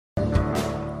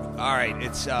All right,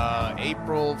 it's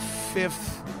April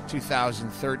 5th,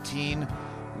 2013.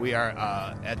 We are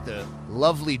at the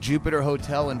lovely Jupiter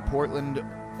Hotel in Portland,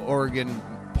 Oregon,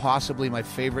 possibly my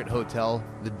favorite hotel,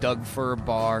 the Doug Fir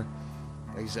Bar.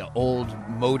 It's an old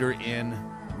motor inn,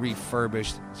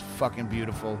 refurbished. It's fucking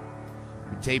beautiful.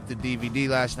 We taped the DVD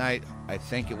last night. I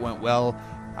think it went well.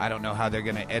 I don't know how they're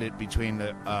going to edit between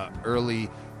the early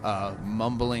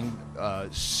mumbling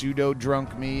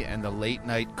pseudo-drunk me and the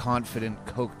late-night confident,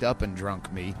 coked-up and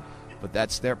drunk me, but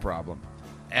that's their problem.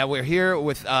 And we're here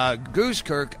with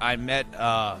Goosekirk. I met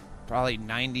probably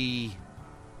 90...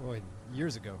 Boy,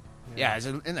 years ago. Yeah, it was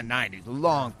in the 90s, a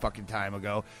long fucking time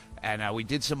ago. And we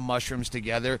did some mushrooms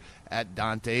together at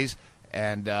Dante's.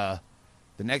 And the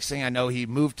next thing I know, he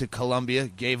moved to Colombia,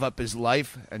 gave up his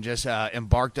life, and just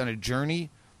embarked on a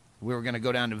journey. We were going to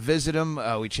go down to visit him.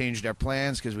 We changed our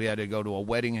plans because we had to go to a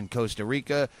wedding in Costa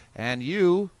Rica. And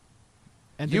you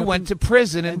went to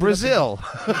prison in Brazil.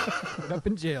 Ended up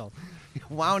in jail. You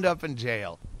wound up in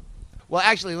jail. Well,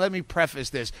 actually, let me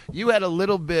preface this. You had a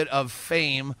little bit of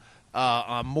fame,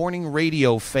 morning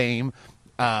radio fame,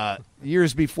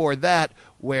 years before that,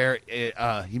 where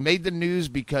he made the news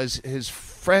because his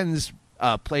friends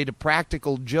played a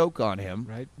practical joke on him.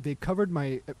 Right. They covered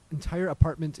my entire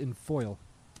apartment in foil.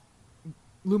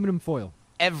 Aluminum foil.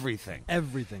 Everything.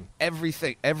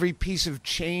 Every piece of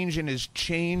change in his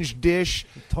change dish.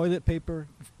 Toilet paper.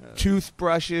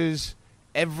 Toothbrushes.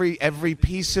 Every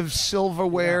piece of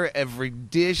silverware, every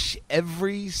dish,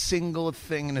 every single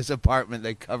thing in his apartment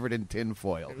they covered in tin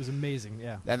foil. It was amazing,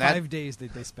 yeah. And 5 days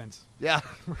they spent. Yeah.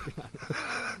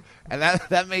 And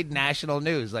that made national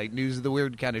news, like News of the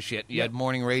Weird kind of shit. You had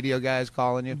morning radio guys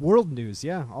calling you. World news,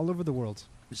 yeah, all over the world.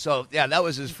 So, yeah, that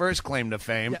was his first claim to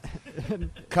fame. Yeah.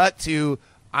 Cut to,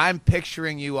 I'm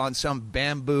picturing you on some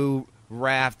bamboo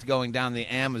raft going down the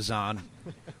Amazon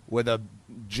with a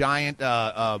giant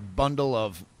bundle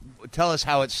of... Tell us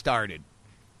how it started.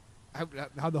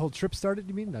 How the whole trip started,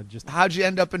 you mean? How'd you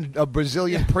end up in a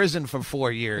Brazilian prison for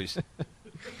 4 years?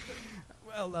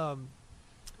 Well,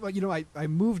 you know, I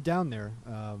moved down there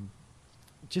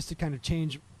just to kind of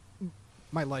change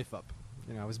my life up.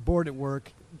 You know, I was bored at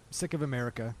work, sick of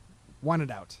America,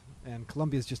 wanted out. And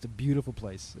Colombia is just a beautiful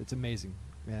place. It's amazing.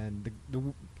 And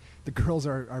the girls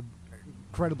are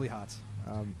incredibly hot.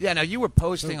 Yeah, now you were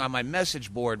posting on my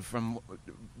message board from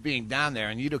being down there,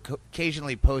 and you'd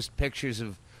occasionally post pictures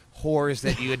of whores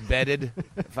that you had bedded,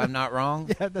 if I'm not wrong.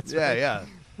 Yeah, that's right.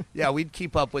 Yeah, we'd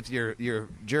keep up with your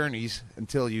journeys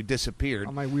until you disappeared.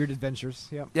 On my weird adventures,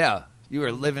 yep. Yeah, you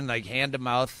were living like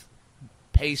hand-to-mouth,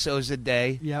 pesos a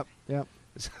day. Yep.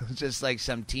 Just like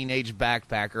some teenage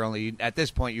backpacker, only at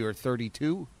this point you were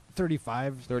 32?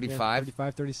 35. 35? Yeah,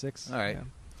 35, 36. All right.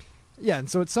 Yeah, and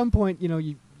so at some point, you know,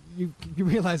 you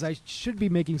realize I should be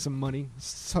making some money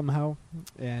somehow,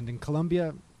 and in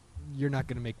Colombia, you're not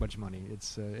going to make much money.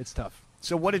 It's tough.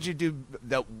 So what did you do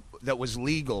that was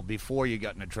legal before you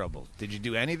got into trouble? Did you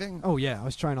do anything? Oh, yeah. I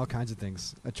was trying all kinds of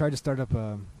things. I tried to start up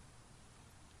a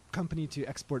company to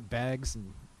export bags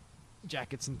and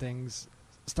jackets and things,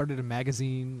 started a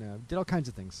magazine, did all kinds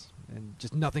of things, and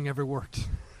just nothing ever worked.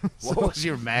 What was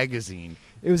your magazine?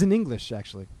 It was in English,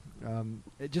 actually.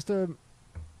 Just a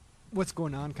what's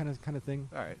going on kind of thing.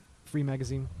 All right. Free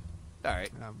magazine. All right.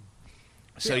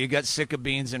 So you got sick of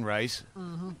beans and rice.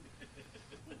 Mm-hmm.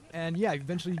 And yeah,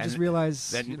 eventually you just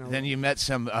realize. Then you met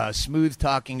some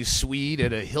smooth-talking Swede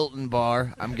at a Hilton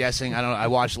bar. I'm guessing. I don't know. I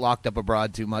watched Locked Up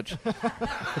Abroad too much.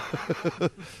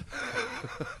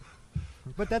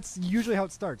 But that's usually how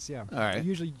it starts. Yeah. All right.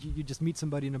 Usually you just meet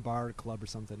somebody in a bar, or a club, or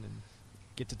something, and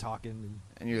get to talking.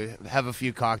 And you have a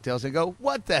few cocktails and go,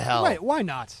 "What the hell? Right? Why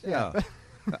not? Yeah.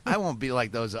 I won't be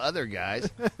like those other guys.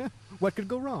 What could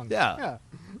go wrong? Yeah.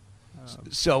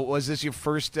 So was this your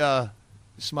first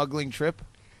smuggling trip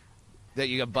that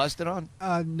you got busted on?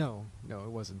 No, it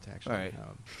wasn't actually. All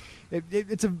right.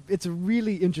 It's a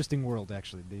really interesting world,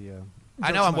 actually.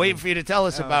 I know. I'm waiting for you to tell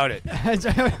us about it.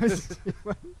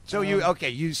 So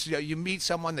you meet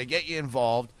someone, they get you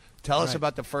involved. Tell us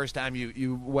about the first time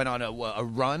you went on a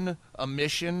run, a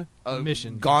mission,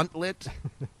 gauntlet.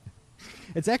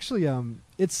 It's actually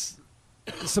it's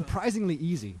surprisingly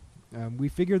easy. We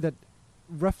figure that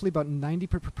roughly about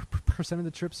 90% of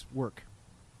the trips work,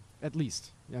 at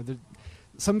least. You know,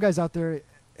 some guys out there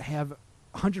have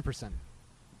 100%.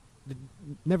 They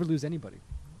never lose anybody.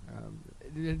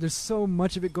 There's so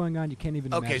much of it going on, you can't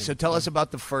even imagine. Okay, so tell us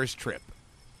about the first trip.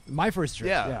 My first trip,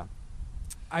 yeah.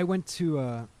 I went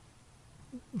to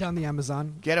down the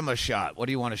Amazon. Get him a shot. What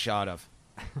do you want a shot of?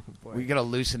 We got to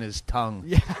loosen his tongue.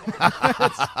 Yeah.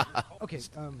 Okay.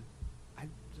 I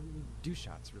don't do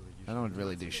shots, really. I don't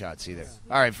really do shots either.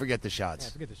 All right, forget the Yeah, shots.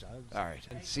 forget the shot. All right.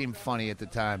 It seemed funny at the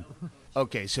time.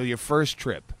 Okay, so your first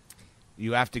trip,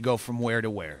 you have to go from where to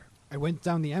where? I went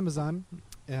down the Amazon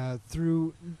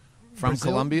through From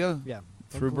Brazil. Colombia? Yeah.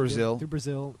 from Through Colombia, Brazil? Through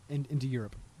Brazil and into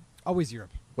Europe. Always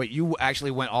Europe. Wait, you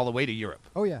actually went all the way to Europe?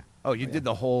 Oh, yeah. Oh, you did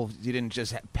the whole, you didn't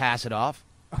just pass it off?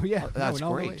 Oh, yeah. Oh, that's went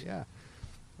all the way, great. yeah.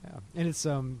 Yeah. And it's,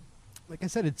 like I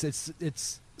said,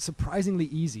 it's surprisingly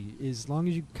easy as long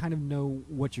as you kind of know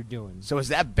what you're doing. So is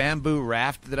that bamboo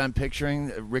raft that I'm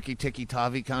picturing, Ricky Tikki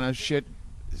Tavi kind of shit?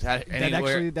 Is that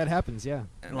anywhere? That happens, yeah.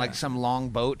 And like some long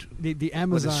boat The Amazon.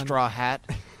 with a straw hat?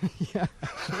 Yeah.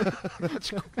 That's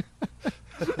cool.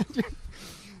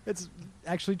 It's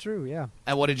actually true, yeah.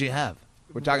 And what did you have?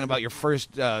 We're talking about your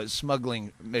first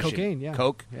smuggling mission. Cocaine, yeah.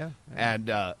 Coke? Yeah.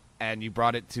 And you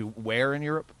brought it to where in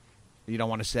Europe? You don't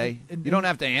want to say? In- You don't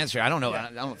have to answer. I don't know. Yeah.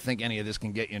 I don't think any of this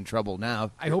can get you in trouble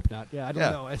now. I hope not. Yeah, I don't Yeah.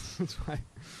 know. That's why.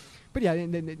 But yeah,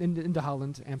 into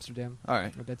Holland, Amsterdam. All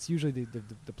right. That's usually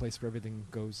the place where everything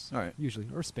goes. All right. Usually,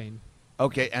 or Spain.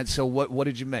 Okay, and so what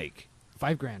did you make?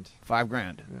 $5,000.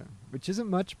 $5,000. Yeah, which isn't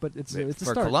much, but it's a For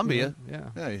start. Colombia. you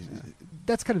know? Yeah. Yeah.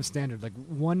 That's kind of standard. Like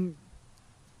 1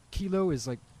 kilo is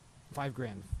like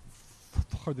 $5,000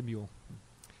 for the mule,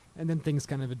 and then things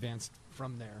kind of advanced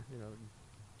from there. You know,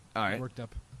 All right. worked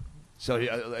up. So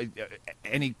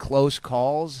any close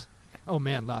calls? Oh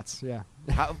man, lots. Yeah.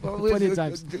 How, Plenty of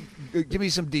times. Give me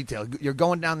some detail. You're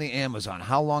going down the Amazon.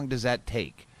 How long does that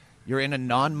take? You're in a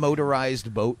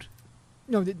non-motorized boat?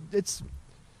 No, it's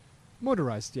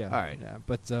motorized. Yeah. All right. Yeah,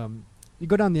 but you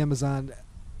go down the Amazon.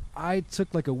 I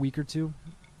took like a week or two,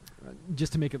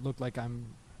 just to make it look like I'm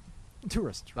a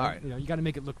tourist. Right? All right. You know, you got to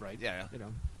make it look right. Yeah. You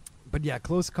know, but yeah,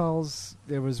 close calls.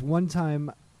 There was one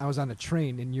time I was on a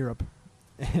train in Europe,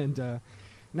 and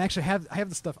actually I have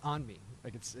the stuff on me.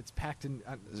 Like it's packed in.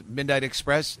 Is it Midnight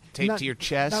Express taped Not- to your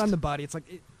chest? Not on the body. It's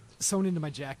like sewn into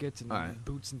my jacket and All right.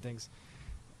 boots and things.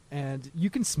 And you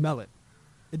can smell it.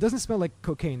 It doesn't smell like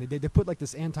cocaine. They put like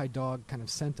this anti-dog kind of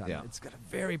scent on Yeah. it. It's got a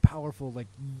very powerful like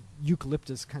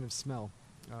eucalyptus kind of smell.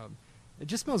 It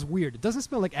just smells weird. It doesn't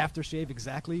smell like aftershave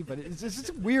exactly, but it's just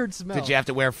a weird smell. Did you have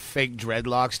to wear fake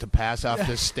dreadlocks to pass off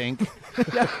the stink?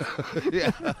 Yeah.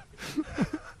 Yeah.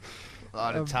 A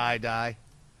lot of tie-dye.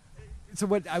 So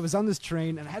what? I was on this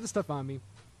train and I had the stuff on me,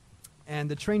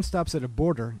 and the train stops at a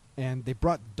border, and they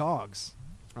brought dogs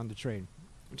on the train,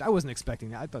 which I wasn't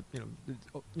expecting. I thought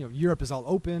Europe is all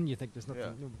open. You think there's nothing.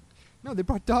 Yeah. No, they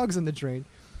brought dogs on the train.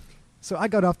 So I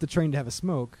got off the train to have a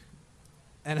smoke,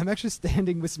 and I'm actually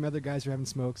standing with some other guys who are having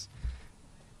smokes,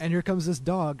 and here comes this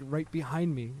dog right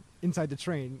behind me inside the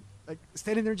train, like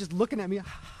standing there just looking at me,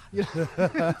 you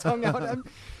know, tongue out. I'm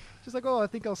just like, oh, I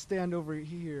think I'll stand over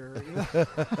here. You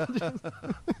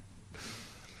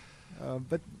know?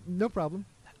 But no problem.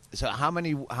 So how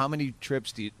many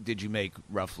trips did you make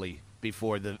roughly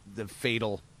before the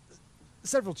fatal?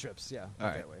 Several trips, yeah. All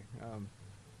right. That way.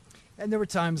 And there were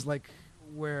times like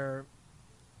where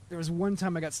there was one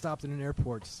time I got stopped in an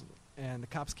airport, and the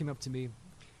cops came up to me,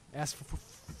 asked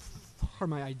for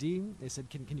my ID. They said,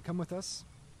 "Can you come with us?"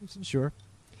 I said, "Sure."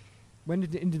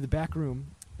 Went into the back room,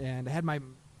 and I had my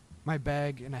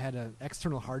bag, and I had an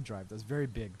external hard drive that was very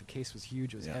big. The case was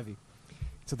huge. It was Yeah. heavy.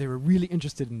 So they were really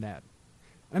interested in that.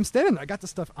 And I'm standing there. I got the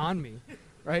stuff on me,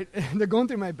 right? And they're going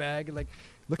through my bag and like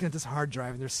looking at this hard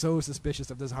drive, and they're so suspicious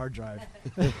of this hard drive.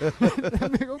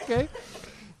 I'm like, okay.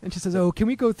 And she says, "Oh, can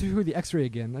we go through the X-ray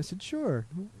again?" And I said, "Sure."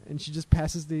 And she just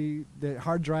passes the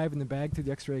hard drive in the bag through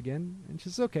the X-ray again, and she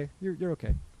says, "Okay, you're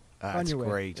okay." On That's your way.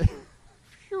 great.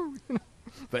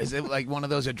 But is it like one of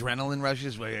those adrenaline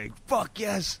rushes where you're like, "Fuck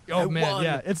yes, I Oh man, won."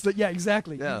 yeah,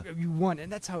 exactly. Yeah. You won,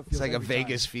 and that's how it feels. It's like a every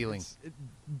Vegas time. feeling.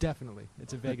 Definitely,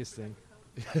 it's a Vegas thing.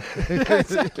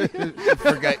 You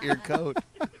forgot your coat.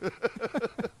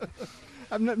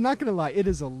 I'm not gonna lie, it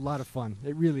is a lot of fun.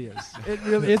 It really is.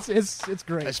 It's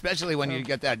great. Especially when you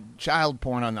get that child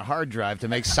porn on the hard drive to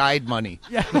make side money.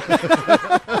 Yeah.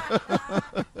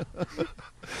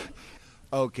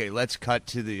 Okay, let's cut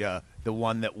to the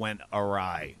one that went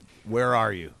awry. Where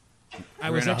are you? I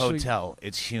We're was in a actually. hotel.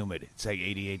 It's humid. It's like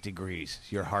 88 degrees.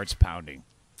 Your heart's pounding.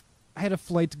 I had a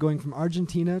flight going from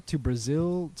Argentina to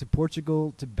Brazil to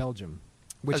Portugal to Belgium.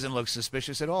 Which, Doesn't look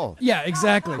suspicious at all. yeah,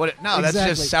 exactly. No, that's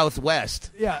Exactly. just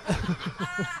Southwest. Yeah.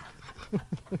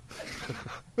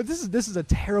 But this is a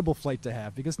terrible flight to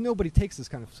have because nobody takes this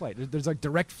kind of flight. There's like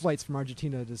direct flights from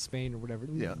Argentina to Spain or whatever.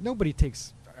 Yeah. Nobody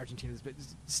takes Argentina.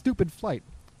 It's a stupid flight.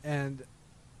 And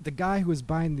the guy who was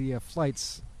buying the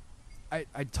flights, I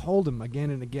told him again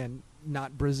and again,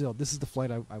 not Brazil. This is the flight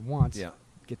I want. Yeah.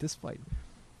 Get this flight.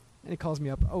 And he calls me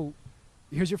up. "Oh,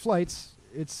 here's your flights.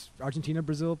 it's Argentina,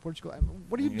 Brazil, Portugal.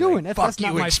 What are you You're doing? like, That's fuck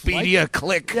not you, my Expedia, flight.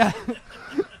 click. Yeah.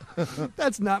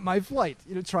 That's not my flight.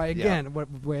 Try again. What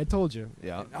way I told you.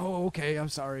 Yeah. Oh, okay. I'm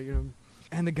sorry.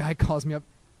 And the guy calls me up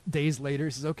days later.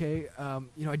 He says, okay,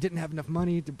 I didn't have enough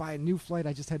money to buy a new flight.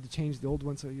 I just had to change the old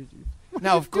one. So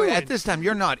Now, of course, at this time,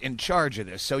 you're not in charge of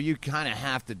this, so you kind of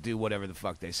have to do whatever the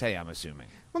fuck they say, I'm assuming.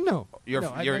 Well, no.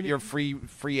 You're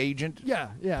free agent? Yeah.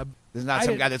 There's not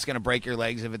some guy that's going to break your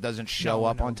legs if it doesn't show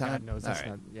up on time? God knows, that's All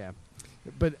right. not, yeah.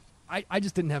 But I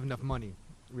just didn't have enough money,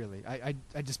 really. I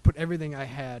just put everything I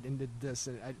had into this,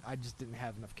 and I just didn't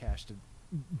have enough cash to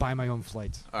buy my own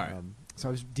flight. All right. So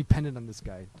I was dependent on this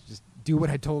guy to just do what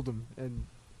I told him, and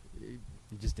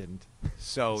he just didn't.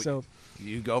 So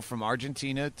you go from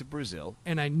Argentina to Brazil.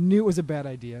 And I knew it was a bad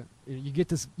idea. You get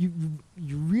this, you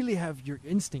really have your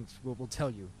instincts will tell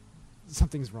you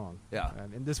something's wrong. Yeah.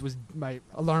 And this was, my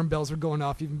alarm bells were going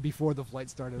off even before the flight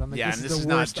started. I'm like, Yeah, this and is this the is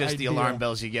not worst just the idea. alarm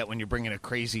bells you get when you're bringing a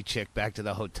crazy chick back to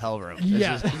the hotel room.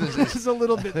 Yeah, this is a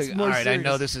little bit more all right, serious. I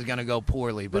know this is going to go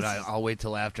poorly, but This is- I'll wait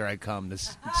till after I come to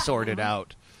sort it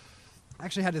out. I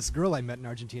actually had this girl I met in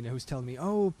Argentina who was telling me,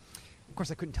 of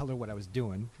course I couldn't tell her what I was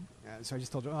doing. So I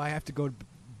just told her, I have to go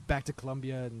back to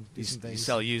Colombia and do some You things.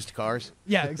 sell used cars?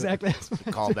 Yeah, exactly.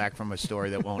 Call back from a story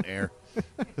that won't air.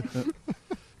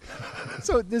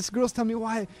 So this girl's telling me,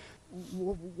 why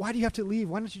do you have to leave?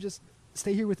 Why don't you just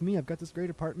stay here with me? I've got this great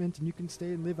apartment, and you can stay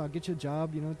and live. I'll get you a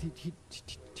job,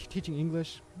 teaching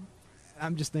English.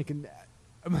 I'm just thinking,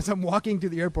 as I'm walking to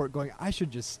the airport going, I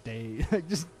should just stay.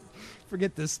 Just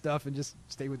forget this stuff and just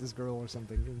stay with this girl or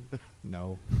something.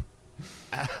 No.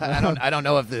 I don't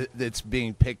know if it's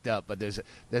being picked up, but there's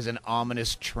an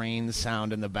ominous train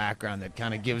sound in the background that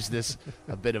kind of gives this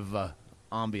a bit of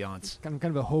ambiance. Kind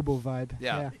of a hobo vibe.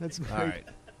 Yeah. That's great. All right.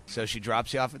 So she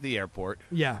drops you off at the airport.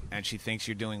 Yeah. And she thinks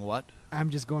you're doing what? I'm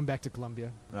just going back to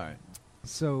Colombia. All right.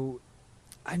 So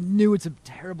I knew it's a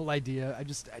terrible idea.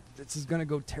 This is going to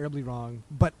go terribly wrong.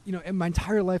 But, in my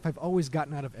entire life, I've always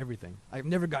gotten out of everything. I've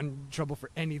never gotten in trouble for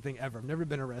anything ever. I've never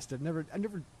been arrested. I've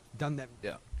never done that.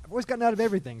 Yeah. I've always gotten out of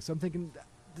everything. So I'm thinking,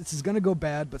 this is going to go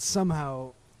bad, but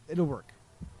somehow it'll work.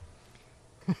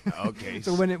 Okay.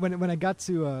 So when I got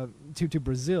to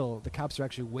Brazil, the cops are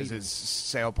actually waiting. Is it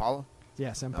Sao Paulo?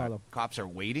 Yeah, Sao Paulo. Cops are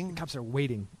waiting? Cops are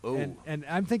waiting. Oh. And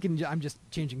I'm thinking I'm just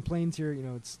changing planes here.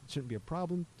 It shouldn't be a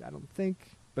problem, I don't think.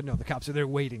 But no, the cops are there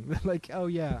waiting. They're like, oh,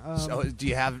 yeah. So do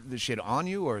you have the shit on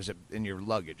you, or is it in your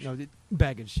luggage? No,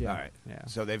 baggage, yeah. All right. Yeah.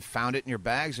 So they've found it in your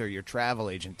bags, or your travel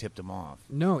agent tipped them off?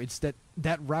 No, it's that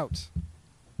route.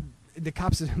 The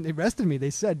cops, they arrested me. They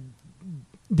said,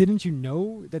 didn't you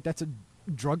know that that's a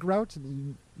drug route?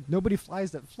 Nobody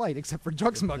flies that flight except for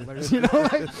drug smugglers, And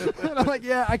I'm like,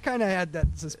 yeah, I kind of had that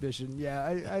suspicion.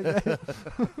 Yeah,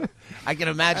 I can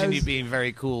imagine you being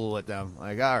very cool with them.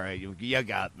 Like, all right, you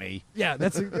got me. Yeah,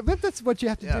 but that's what you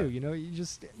have to Yeah. do. You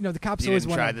just, the cops You always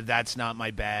didn't want try that's not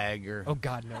my bag, or Oh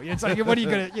God, no! It's like, what are you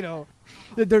gonna,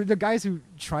 the guys who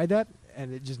try that,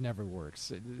 and it just never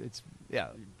works. It's yeah.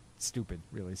 stupid,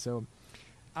 really. So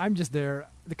I'm just there.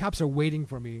 The cops are waiting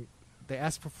for me. They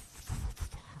ask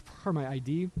for my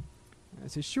ID. I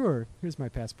say, sure, here's my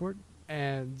passport.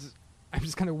 And I'm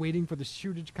just kind of waiting for the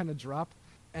shoe to kind of drop.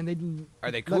 And they didn't.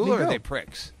 Are they let cool me or are go. they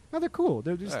pricks? No, they're cool.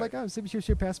 They're just All like, right. oh, here's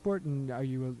your passport, and are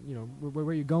you, where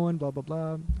are you going? Blah blah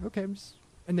blah. Okay,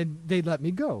 and then they let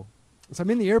me go. So I'm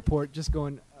in the airport, just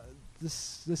going,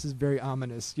 this is very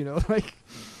ominous, like.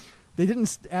 They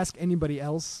didn't ask anybody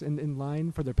else in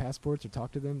line for their passports or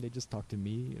talk to them. They just talked to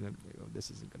me, and this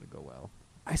isn't going to go well.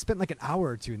 I spent like an hour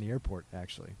or two in the airport,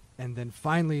 actually. And then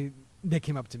finally, they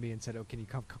came up to me and said, oh, can you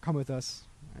come with us?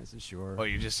 I said, sure. Oh,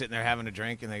 you're just sitting there having a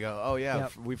drink, and they go, oh, yeah,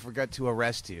 Yep. we forgot to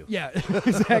arrest you. Yeah,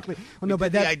 exactly. Well, no, We by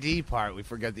did the that, ID part, we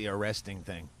forgot the arresting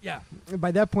thing. yeah. And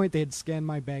by that point, they had scanned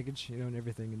my baggage, and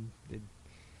everything, and they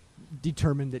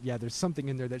determined that, yeah, there's something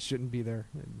in there that shouldn't be there.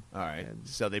 And, All right. and-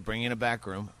 So they bring you in a back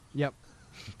room. Yep.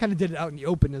 Kind of did it out in the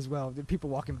open as well. The people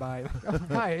walking by. Oh,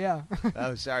 hi, yeah.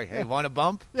 Oh, sorry. Hey, want a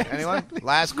bump? Yeah, Anyone? exactly.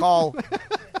 Last call.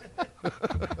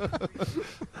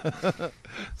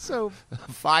 So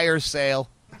Fire sale.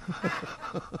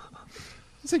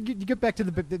 So you get back to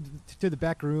the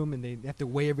back room, and they have to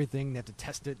weigh everything. They have to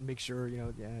test it and make sure, Yeah,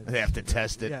 They have to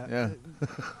test it. Yeah.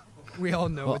 We all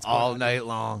know what's All going on. night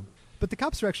long. But the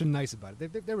cops are actually nice about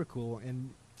it. They were cool,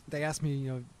 and they asked me,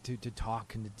 to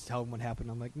talk and to tell them what happened.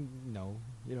 I'm like, no,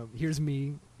 here's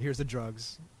me, here's the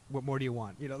drugs. What more do you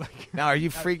want? Like. Now, are you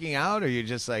freaking out, or are you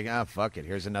just like, fuck it,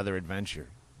 here's another adventure?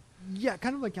 Yeah,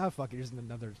 kind of like, fuck it, here's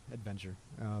another adventure.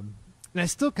 And I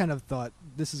still kind of thought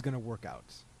this is gonna work out.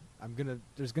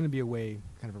 There's gonna be a way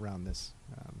kind of around this,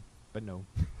 but no.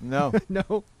 No.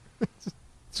 No.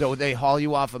 So they haul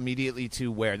you off immediately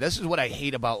to where? This is what I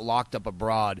hate about Locked Up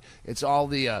Abroad. It's all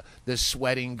the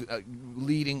sweating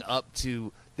leading up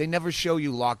to. They never show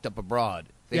you Locked Up Abroad.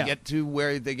 They get to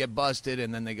where they get busted,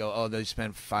 and then they go, oh, they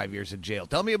spent 5 years in jail.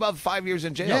 Tell me about 5 years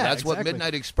in jail. Yeah, That's exactly. what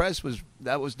Midnight Express was.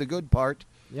 That was the good part.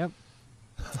 Yep.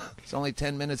 It's only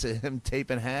 10 minutes of him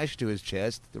taping hash to his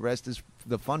chest. The rest is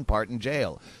the fun part in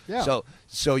jail. Yeah.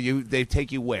 So they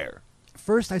take you where?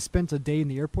 First, I spent a day in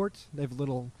the airport. They have a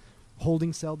little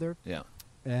holding cell there. Yeah.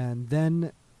 And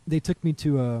then they took me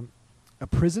to a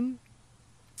prison,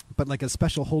 but like a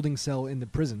special holding cell in the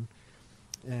prison.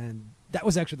 And that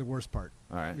was actually the worst part.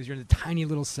 All right. Because you're in a tiny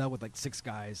little cell with like 6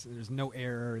 guys, and there's no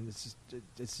air, and it's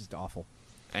just awful.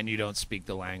 And you don't speak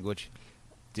the language?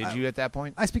 Did you at that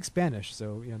point? I speak Spanish,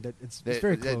 so it's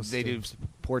very close. They to do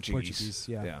Portuguese.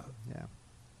 Yeah.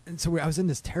 And so I was in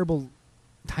this terrible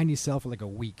tiny cell for like a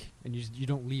week, and you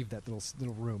don't leave that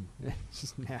little room. It's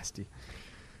just nasty.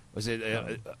 Was it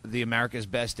the America's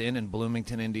Best Inn in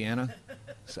Bloomington, Indiana?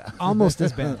 Almost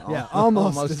as bad. Yeah,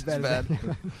 almost as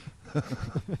bad.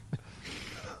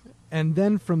 And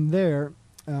then from there,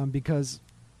 because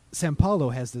Sao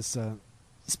Paulo has this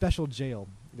special jail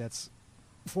that's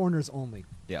foreigners only.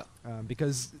 Yeah.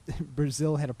 Because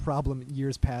Brazil had a problem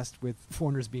years past with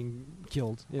foreigners being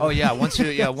killed. Oh yeah, once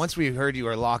we heard you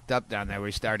were locked up down there,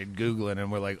 we started Googling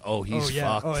and we're like, oh, he's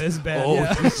fucked. Oh, it's bad. Oh,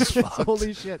 yeah. he's fucked.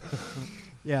 Holy shit.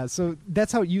 Yeah, so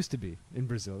that's how it used to be in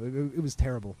Brazil. It was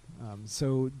terrible.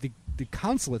 So the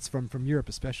consulates from Europe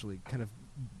especially kind of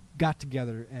got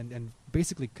together and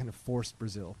basically kind of forced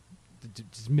Brazil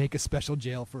to make a special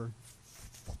jail for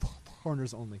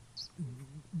foreigners only.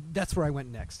 That's where I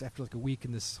went next after like a week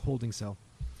in this holding cell.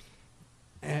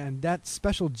 And that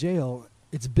special jail,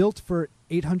 it's built for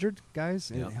 800 guys,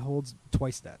 and it holds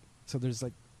twice that. So there's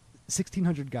like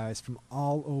 1,600 guys from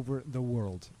all over the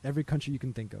world, every country you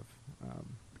can think of.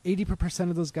 80%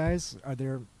 of those guys are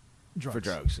there drugs. For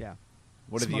drugs. Yeah.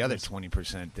 What do the other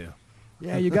 20% do?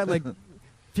 Yeah, you got like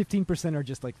 15% are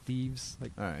just like thieves,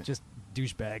 like right. just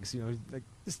douchebags, you know, like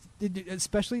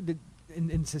especially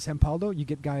in Sao Paulo, you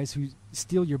get guys who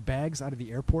steal your bags out of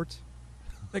the airport.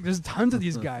 Like there's tons of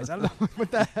these guys. I don't know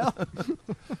what the hell.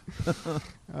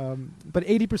 But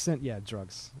 80%, yeah,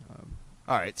 drugs.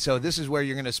 All right, so this is where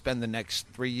you're going to spend the next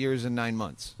 3 years and 9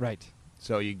 months. Right.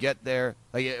 So you get there.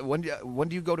 Like, when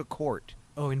do you go to court?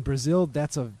 Oh, in Brazil,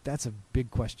 that's a big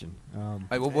question.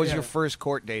 What was your first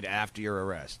court date after your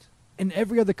arrest? In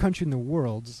every other country in the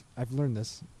world, I've learned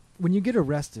this. When you get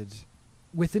arrested,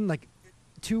 within like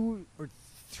 2 or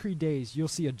 3 days, you'll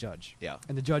see a judge. Yeah.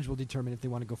 And the judge will determine if they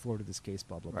want to go forward with this case,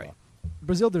 blah, blah, right. blah.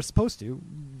 Brazil, they're supposed to.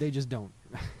 They just don't.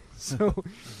 So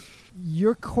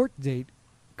your court date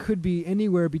could be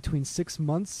anywhere between 6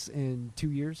 months and 2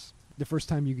 years. The first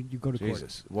time you go to court.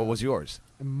 Jesus. What was yours?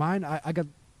 And mine, I got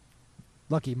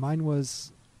lucky. Mine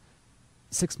was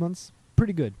 6 months.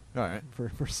 Pretty good. All right.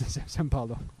 For Sao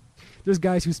Paulo. There's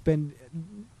guys who spend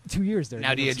 2 years there.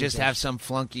 Now, do you just have some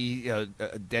flunky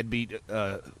deadbeat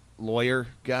lawyer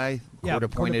guy? Yeah,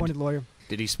 court-appointed lawyer.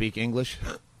 Did he speak English?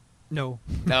 No.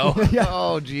 No? Yeah.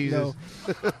 Oh, Jesus.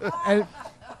 No.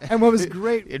 And what was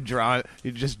great...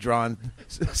 You just drawn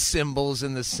symbols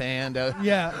in the sand.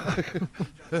 Yeah.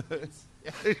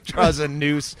 He draws a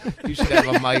noose. You should have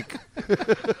a mic.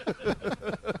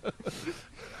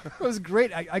 It was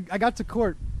great. I got to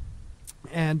court,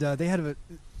 and they had a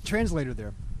translator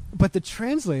there. But the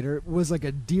translator was like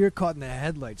a deer caught in the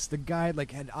headlights. The guy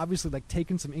had obviously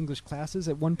taken some English classes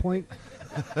at one point,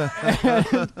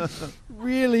 and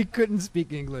really couldn't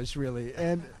speak English really.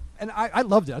 And I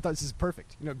loved it. I thought this is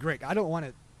perfect. Greg, I don't want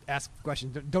to ask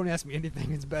questions. Don't ask me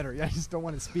anything. It's better. I just don't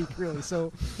want to speak really.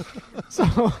 So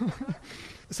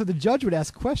the judge would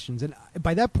ask questions, and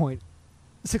by that point,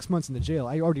 6 months in the jail,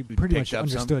 I already pretty much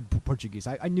understood Portuguese.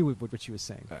 I knew what she was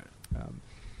saying. Right.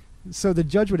 So the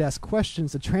judge would ask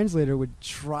questions. The translator would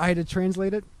try to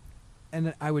translate it, and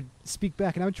then I would speak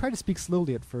back. And I would try to speak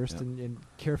slowly at first and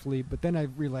carefully, but then I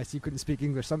realized he couldn't speak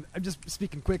English. So I'm just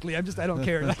speaking quickly. I don't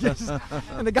care. And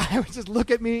the guy would just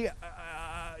look at me,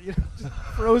 just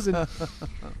frozen.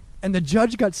 And the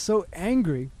judge got so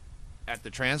angry. At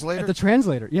the translator? At the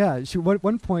translator, yeah.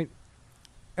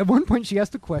 At one point, she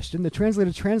asked a question. The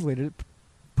translator translated it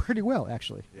pretty well,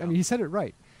 actually. Yeah. I mean, he said it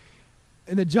right.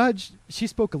 And the judge, she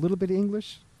spoke a little bit of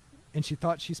English, and she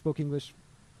thought she spoke English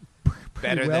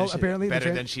pretty well, apparently.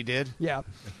 Better than she did? Yeah.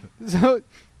 So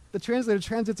the translator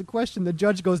translates a question. The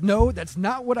judge goes, "No, that's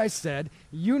not what I said.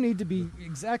 You need to be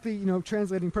exactly,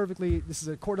 translating perfectly. This is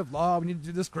a court of law. We need to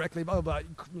do this correctly, blah, blah,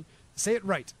 blah. Say it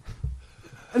right."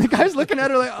 And the guy's looking at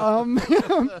her like,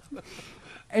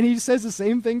 And he says the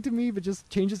same thing to me, but just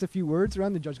changes a few words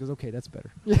around. The judge goes, "Okay, that's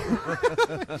better."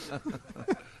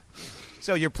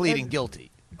 So you're pleading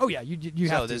guilty. Oh yeah, you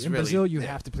have to. In Brazil, you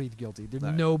have to plead guilty.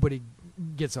 Right. Nobody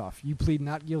gets off. You plead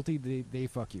not guilty, they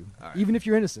fuck you. Right. Even if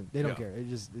you're innocent, they don't care.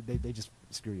 They just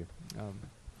screw you.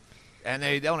 And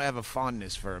they don't have a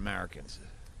fondness for Americans.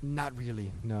 Not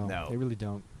really. No, they really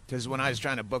don't. Because when I was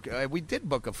trying to book, we did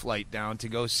book a flight down to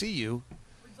go see you.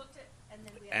 We booked it,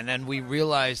 And then we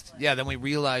realized,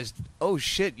 oh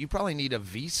shit, you probably need a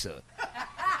visa.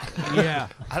 Yeah.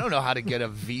 I don't know how to get a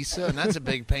visa, and that's a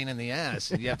big pain in the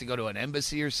ass. You have to go to an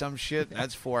embassy or some shit.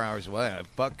 That's 4 hours away.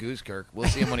 Fuck Goosekirk. We'll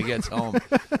see him when he gets home.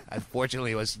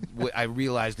 Unfortunately, I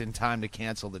realized in time to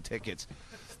cancel the tickets.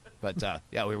 But,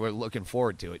 yeah, we were looking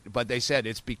forward to it. But they said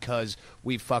it's because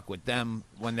we fuck with them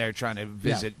when they're trying to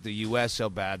visit the U.S. so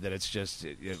bad that it's just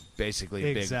basically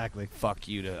a big fuck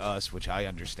you to us, which I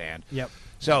understand. Yep.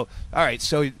 So, all right,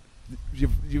 so you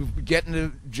get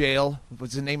into jail.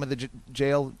 What's the name of the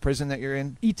jail, prison that you're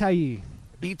in? Itaí.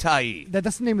 Itaí.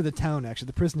 That's the name of the town, actually.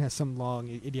 The prison has some long,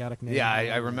 idiotic name. Yeah,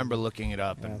 I remember looking it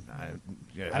up, and I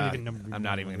don't even know. I'm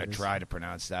not even going to try to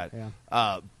pronounce that.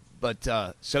 Yeah.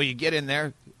 But so you get in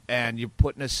there, and you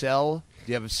put in a cell.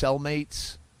 Do you have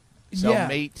cellmates?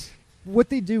 Cellmate? Yeah. What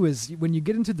they do is, when you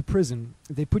get into the prison,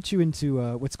 they put you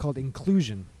into what's called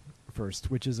inclusion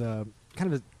first, which is a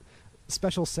kind of a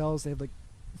special cells. They have like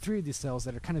 3 of these cells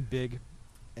that are kind of big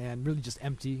and really just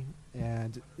empty.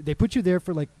 And they put you there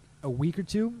for like a week or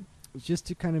 2 just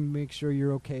to kind of make sure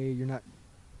you're okay. You're not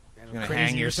gonna crazy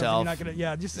hang yourself. You're not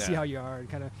gonna, just to see how you are and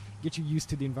kind of get you used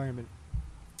to the environment.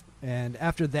 And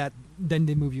after that, then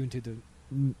they move you into the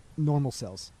normal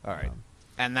cells. All right.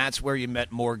 And that's where you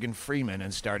met Morgan Freeman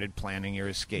and started planning your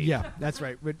escape. Yeah, that's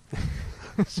right.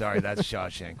 Sorry, that's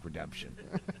Shawshank Redemption.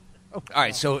 All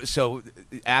right, so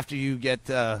after you get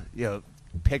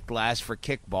picked last for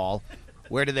kickball,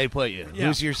 where do they put you? Yeah.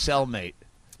 Who's your cellmate?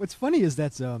 What's funny is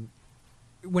that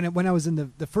when I was in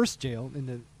the first jail,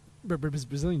 in the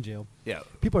Brazilian jail,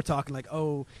 people are talking like,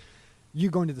 "Oh, you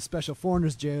going to the special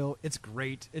foreigners jail? It's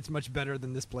great. It's much better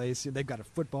than this place. They've got a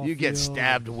football. You get field.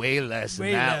 stabbed way less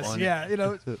Way in that less, one.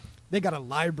 Yeah, they got a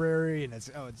library and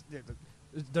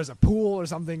there's a pool or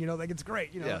something. Like it's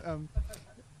great.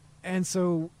 And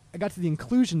so I got to the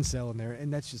inclusion cell in there,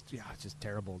 and that's just it's just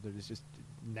terrible. It's just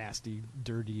nasty,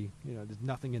 dirty. There's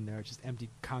nothing in there. It's just empty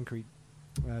concrete.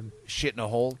 Shit in a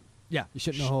hole. Yeah, you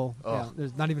shit in a hole. Oh. Yeah,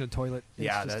 there's not even a toilet.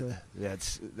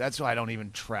 It's that's why I don't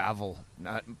even travel.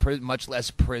 Not much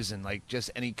less prison. Like just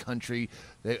any country.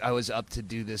 I was up to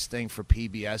do this thing for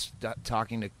PBS,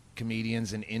 talking to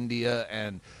comedians in India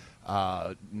and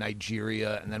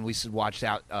Nigeria, and then we watched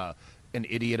out An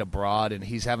Idiot Abroad, and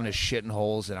he's having a shit in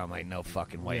holes, and I'm like, no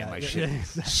fucking way am I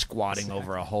squatting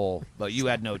over a hole. But you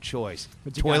had no choice.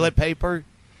 Toilet paper.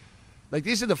 Like,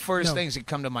 these are the first things that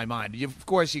come to my mind. Of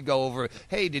course, you go over,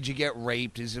 hey, did you get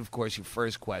raped, is, of course, your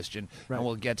first question, and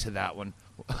we'll get to that one.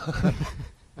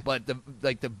 But,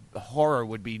 the horror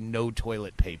would be no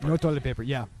toilet paper. No toilet paper,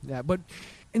 yeah. But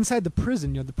inside the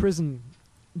prison, the prison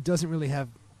doesn't really have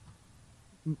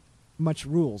much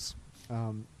rules.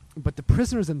 But the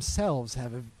prisoners themselves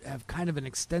have kind of an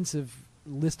extensive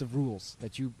list of rules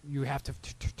that you have to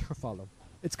follow.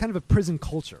 It's kind of a prison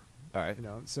culture. All right.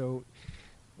 So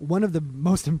one of the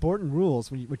most important rules,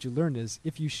 what you learn is,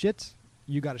 if you shit,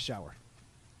 you got to shower.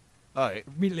 All right.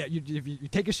 Immediately, if you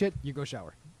take a shit, you go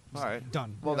shower. All right.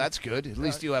 Done. Well, that's good. At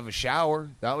least you have a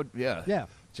shower. That would, Yeah.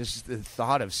 Just the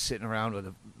thought of sitting around with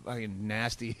a fucking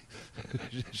nasty,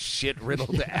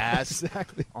 shit-riddled ass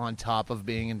on top of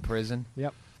being in prison.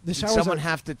 Yep. Did someone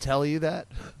have to tell you that?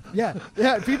 Yeah.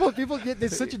 People they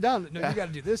sit you down. No, you got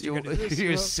to do this. You got to do this.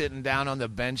 You're sitting down on the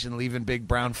bench and leaving big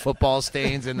brown football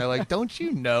stains, and they're like, "Don't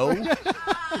you know?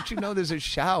 Don't you know there's a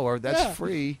shower that's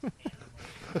free?"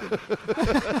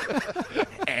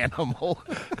 Animal.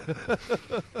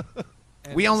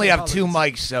 We only have 2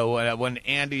 mics, so when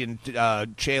Andy and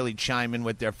Chaille chime in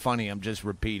with their funny, I'm just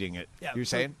repeating it. Yeah, You're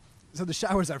saying? So the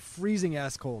showers are freezing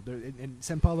ass cold, and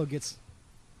Sao Paulo gets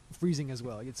freezing as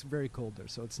well. It's very cold there,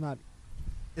 so it's not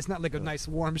like a nice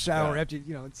warm shower after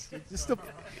it's just still.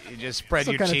 You just spread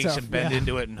your cheeks and bend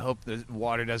into it and hope the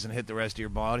water doesn't hit the rest of your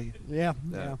body. Yeah.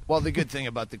 Well, the good thing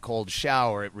about the cold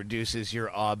shower, it reduces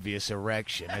your obvious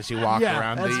erection as you walk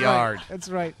around the yard. That's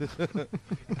right.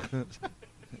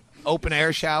 Open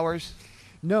air showers?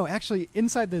 No, actually,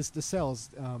 inside the cells,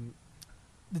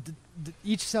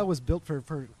 each cell was built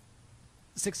for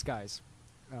 6 guys.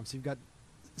 So you've got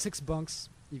 6 bunks.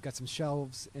 You've got some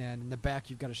shelves, and in the back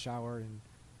you've got a shower and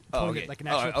toilet, like an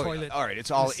actual toilet. All right,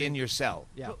 it's all in your cell.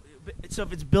 Yeah. So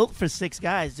if it's built for 6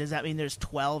 guys, does that mean there's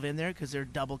 12 in there because they're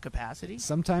double capacity?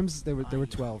 Sometimes there were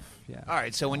 12. Yeah. All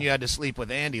right, so when you had to sleep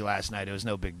with Andy last night, it was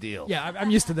no big deal. Yeah,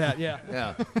 I'm used to that. Yeah.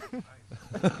 Yeah.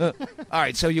 All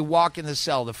right, so you walk in the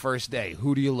cell the first day.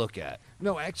 Who do you look at?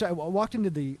 No, actually, I walked into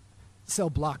the cell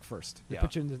block first. They Yeah.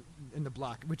 put you in the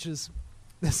block, which is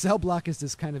the cell block is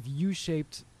this kind of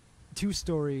U-shaped,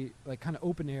 2-story, like kind of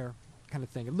open air kind of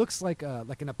thing. It looks like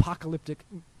an apocalyptic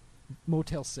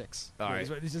Motel 6. All right.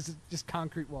 It's just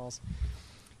concrete walls.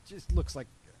 Just looks like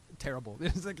terrible.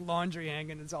 There's like laundry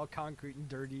hanging. It's all concrete and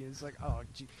dirty. It's like, oh,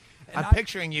 gee. And I'm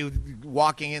picturing you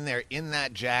walking in there in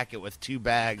that jacket with 2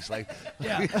 bags, like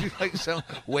Yeah. like some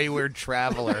wayward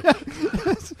traveler.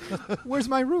 Where's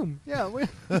my room? Yeah.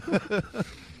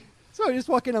 So I just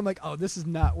walk in. I'm like, oh, this is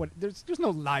not what. There's no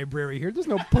library here. There's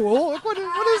no pool. Like, what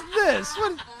is this?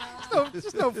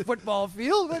 There's no football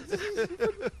field.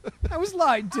 I was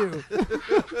lied to.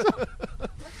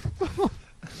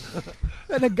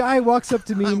 And a guy walks up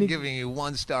to me. I'm and giving you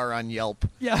 1 star on Yelp.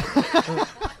 Yeah.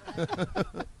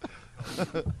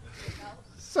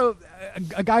 So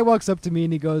a guy walks up to me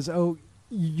and he goes, "Oh,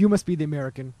 you must be the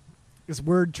American. This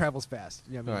word travels fast.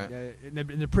 You know what I mean?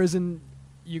 Right. In the prison,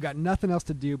 you got nothing else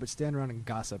to do but stand around and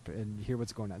gossip and hear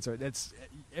what's going on. So that's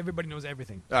everybody knows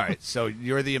everything. All right, so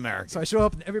you're the American. So I show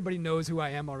up and everybody knows who I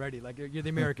am already. Like you're the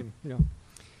American, you know."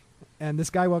 And this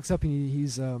guy walks up and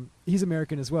he's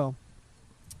American as well.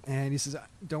 And he says,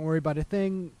 "Don't worry about a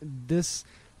thing. This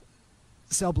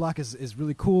cell block is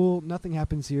really cool. Nothing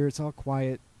happens here. It's all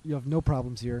quiet. You have no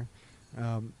problems here.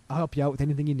 I'll help you out with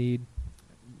anything you need.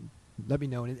 Let me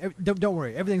know. And don't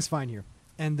worry. Everything's fine here."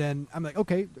 And then I'm like,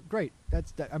 "Okay, great. I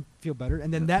feel better."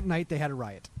 And then that night they had a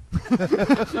riot.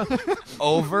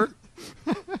 Over?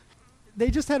 They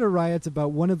just had a riot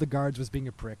about one of the guards was being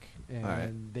a prick. And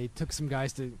right. they took some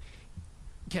guys to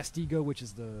Castigo, which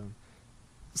is the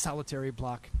solitary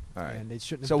block. All right. And they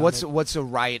shouldn't have So done what's a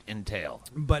riot entail?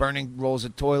 But- Burning rolls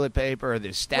of toilet paper? Are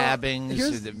there stabbings?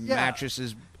 here's- Are the yeah.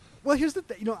 mattresses Well, here's the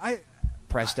thing. You know, I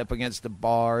pressed up against the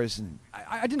bars and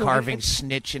didn't know. carving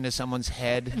snitch into someone's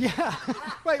head Yeah.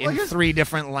 Right. Well, in 3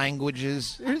 different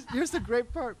languages? here's the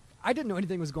great part. I didn't know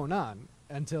anything was going on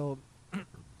until,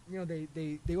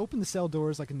 they opened the cell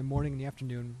doors like in the morning and the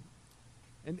afternoon,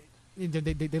 and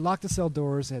they lock the cell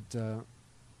doors at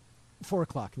 4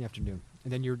 o'clock in the afternoon,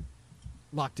 and then you're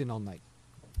locked in all night.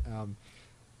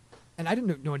 And I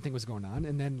didn't know anything was going on,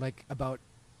 and then like about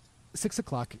 6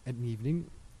 o'clock in the evening,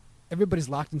 everybody's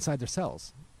locked inside their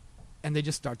cells. And they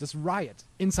just start this riot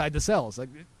inside the cells. Like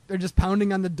they're just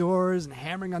pounding on the doors and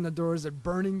hammering on the doors. They're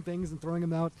burning things and throwing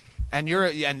them out. And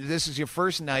this is your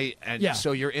first night, and Yeah.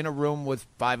 so you're in a room with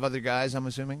 5 other guys, I'm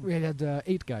assuming? We had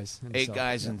 8 guys. In the 8 cell.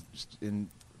 guys Yeah.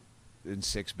 in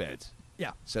 6 beds.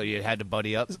 Yeah. So you had to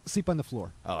buddy up? Sleep on the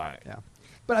floor. Oh, all right. Yeah.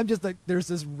 But I'm just like, there's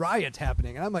this riot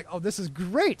happening. And I'm like, oh, this is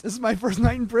great. This is my first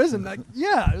night in prison. Like,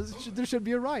 yeah, there should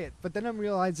be a riot. But then I'm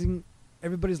realizing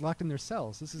everybody's locked in their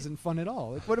cells. This isn't fun at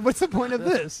all. Like, what's the point of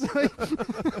this?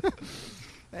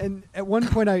 And at one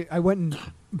point, I went and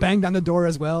banged on the door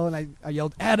as well, and I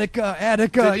yelled, "Attica,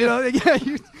 Attica!" You know, yeah.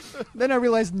 Then I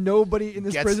realized nobody in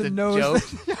this Gets prison the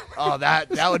knows. joke? Oh, that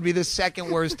would be the second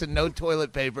worst to no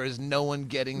toilet paper is no one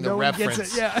getting the No one reference.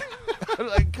 gets it. Yeah.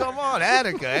 Like, come on,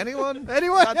 Attica. Anyone?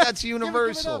 Anyone? Thought that's Give it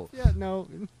universal. up. Yeah. No.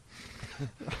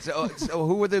 So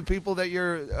who were the people that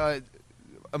you're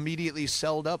immediately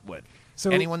celled up with? So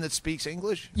Anyone that speaks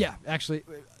English? Yeah, actually,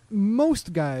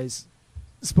 most guys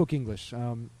spoke English.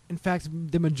 In fact,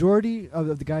 the majority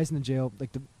of the guys in the jail,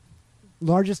 like the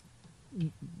largest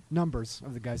numbers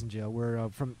of the guys in jail, were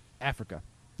from Africa.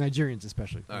 Nigerians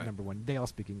especially, All right. number one. They all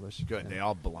speak English. Good. Yeah. They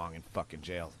all belong in fucking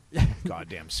jail.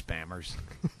 Goddamn spammers.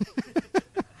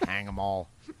 Hang them all.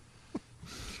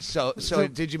 So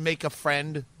did you make a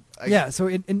friend? Yeah, so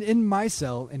in my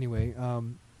cell, anyway,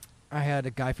 I had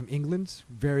a guy from England,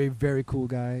 very, very cool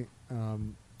guy.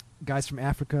 Guys from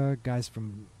Africa, guys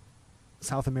from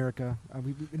South America.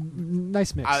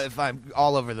 Nice mix. If I'm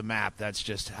all over the map, that's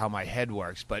just how my head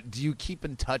works. But do you keep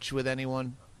in touch with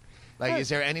anyone? Like, is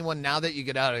there anyone now that you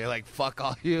get out, you're like, fuck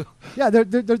all you? Yeah,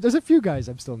 there's a few guys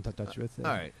I'm still in touch with.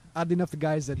 All right. Oddly enough, the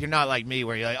guys that... You're not like me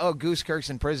where you're like, oh, Goosekirk's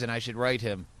in prison. I should write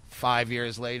him. 5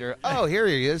 years later, oh, here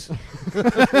he is.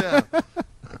 Yeah.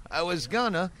 I was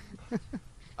gonna.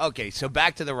 Okay, so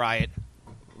back to the riot.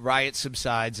 Riot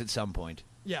subsides at some point.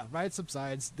 Yeah, riot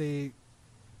subsides. They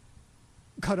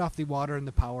cut off the water and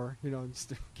the power, just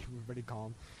to keep everybody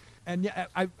calm. And yeah,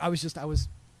 I was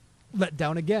let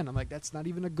down again. I'm like, that's not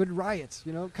even a good riot,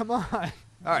 come on. All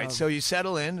right, so you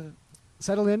settle in.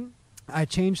 Settle in. I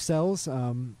changed cells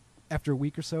after a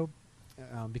week or so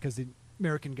because the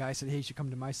American guy said, hey, you should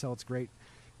come to my cell. It's great.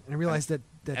 And I realized that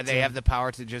And they have the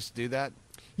power to just do that?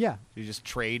 yeah. You just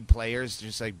trade players,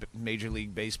 just like Major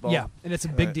League Baseball? Yeah, and it's a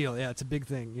big deal. Yeah, it's a big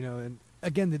thing, you know. And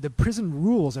again, the prison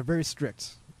rules are very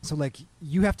strict. So, like,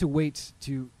 you have to wait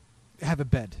to have a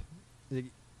bed. Like,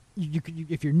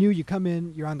 if you're new, you come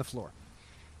in, you're on the floor.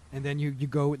 And then you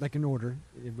go, like, in order.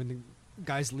 When the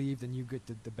guys leave, then you get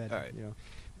the bed, All right. you know.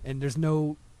 And there's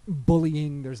no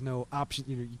bullying. There's no option.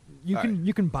 You know,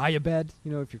 you can buy a bed,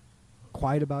 you know, if you're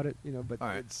quiet about it, you know, but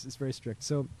it's very strict.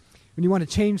 So when you want to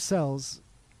change cells,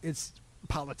 it's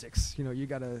politics. You know, you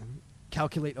got to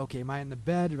calculate, okay, am I in the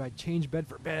bed? Do I change bed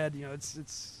for bed? You know,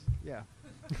 it's yeah.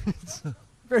 It's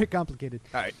very complicated.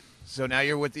 All right. So now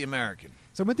you're with the American.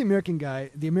 So I'm with the American guy.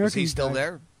 The American Is he still guy-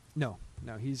 there? No,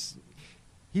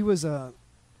 he was a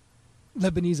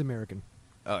Lebanese American.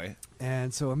 Oh, yeah.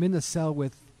 And so I'm in the cell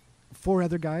with 4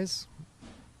 other guys.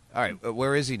 All right.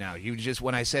 Where is he now? You just,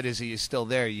 when I said, is he still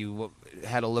there, you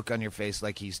had a look on your face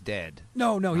like he's dead.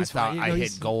 No, he's I thought fine. I No, hit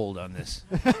he's- gold on this.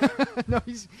 No,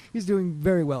 he's doing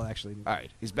very well, actually. All right.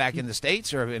 He's back in the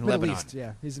States or in Middle Lebanon? East,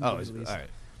 yeah. He's in Oh, the Middle East. all right.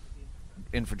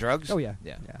 In for drugs? Oh, yeah.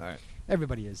 Yeah. All right.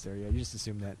 Everybody is there, yeah. You just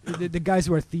assume that. The guys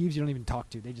who are thieves, you don't even talk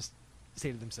to. They just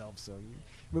say to themselves. So,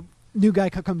 new guy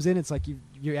comes in, it's like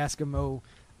you ask him, oh,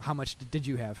 how much did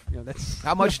you have? You know, that's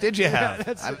How much did you Yeah, have?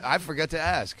 that's- I forgot to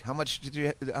ask. How much did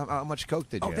you? How much coke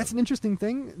did you Oh, have? that's an interesting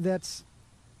thing. That's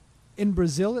in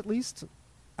Brazil, at least.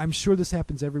 I'm sure this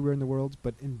happens everywhere in the world,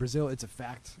 but in Brazil, it's a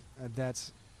fact that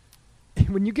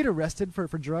when you get arrested for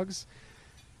drugs,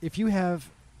 if you have,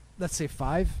 let's say,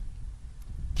 5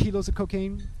 kilos of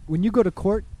cocaine, when you go to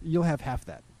court, you'll have half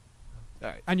that. All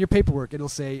right. On your paperwork, it'll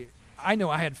say, I know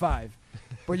I had 5.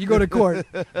 But you go to court,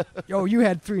 oh, you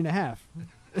had 3.5.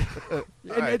 And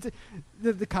right.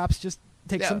 the cops just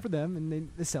take Yeah. some for them, and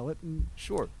they sell it. And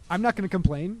Sure. I'm not going to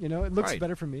complain. You know, it looks Right.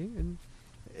 better for me, and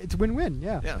it's win-win.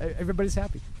 Yeah. Yeah. Everybody's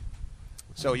happy.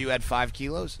 So you had 5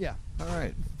 kilos? Yeah, All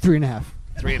right. 3.5.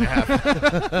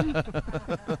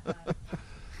 3.5.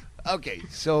 Okay.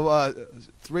 So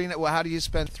well, how do you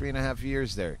spend 3.5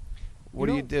 years there? What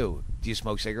You do you know- do? Do you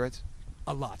smoke cigarettes?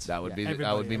 A lot. That would Yeah, be my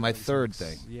everybody third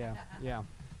smokes. thing. Yeah.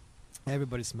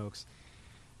 Everybody smokes.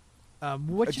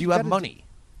 What Do you have gotta money?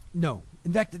 No.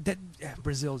 In fact,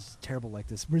 Brazil is terrible like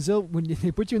this. Brazil, when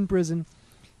they put you in prison,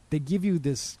 they give you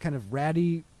this kind of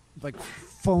ratty, like,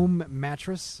 foam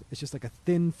mattress. It's just like a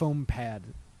thin foam pad,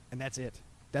 and that's it.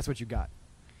 That's what you got.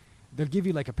 They'll give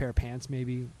you like a pair of pants,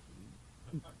 maybe.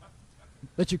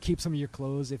 Let you keep some of your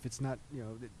clothes if it's not, you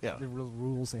know, Yeah. the real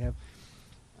rules they have.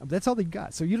 That's all they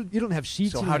got. So you don't have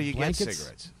sheets. So you how don't do have you blankets. get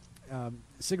cigarettes?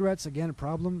 Cigarettes, again, a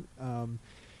problem.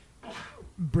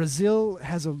 Brazil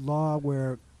has a law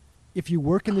where if you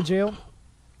work in the jail,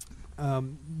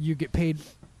 you get paid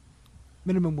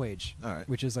minimum wage, All right.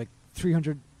 which is like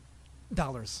 $300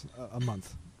 a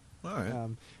month. All right.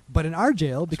 But in our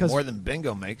jail, It's because more than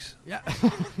bingo makes. yeah,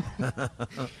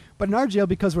 but in our jail,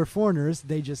 because we're foreigners,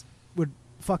 they just would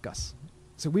fuck us.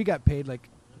 So we got paid like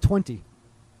 $20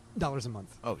 a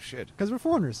month Oh shit. because we're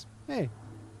foreigners. Hey,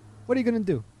 what are you gonna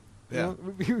do? Yeah.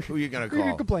 Who you gonna Who you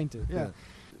call? complain to? Yeah.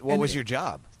 What And was it- your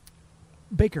job?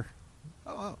 Baker.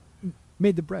 Oh,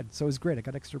 Made the bread, so it was great. I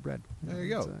got extra bread. There you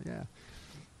go. So, yeah.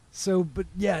 So, but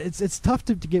yeah, it's tough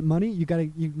to get money. You gotta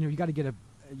you gotta get a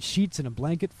sheets and a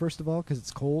blanket first of all because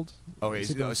it's cold. okay.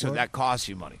 Sit on the So floor. that costs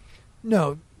you money.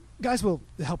 No, guys will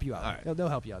help you out. All right. They'll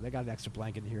help you out. They got an extra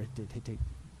blanket here.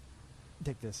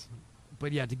 Take this.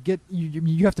 But yeah, to get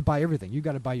you have to buy everything. You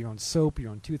got to buy your own soap,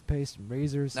 your own toothpaste, and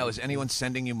razors. Now, is anyone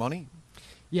sending you money?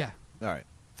 Yeah, All right.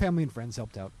 family and friends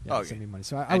helped out. Yeah, Okay. send me money.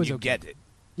 So I And was you okay. get it.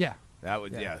 Yeah, That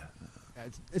would. Yeah. Yeah.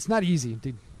 it's not easy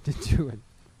to do it.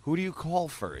 Who do you call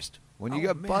first when you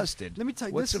Oh, get man. busted? Let me tell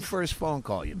you, What's this the is- first phone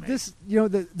call you make? This, you know,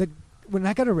 the when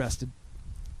I got arrested,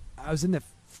 I was in the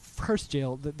first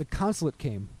jail. The consulate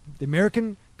came, the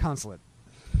American consulate.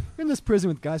 You're in this prison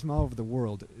with guys from all over the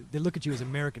world. They look at you as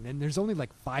American, and there's only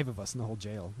like 5 of us in the whole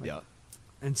jail. Like, Yeah.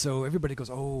 And so everybody goes,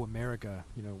 "Oh, America!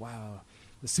 You know, wow,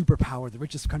 the superpower, the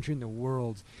richest country in the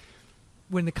world."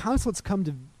 When the consulates come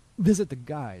to visit the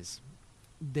guys,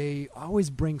 they always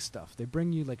bring stuff. They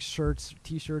bring you like shirts,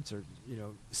 T-shirts, or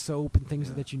soap and things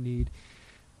Yeah. that you need.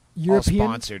 All European,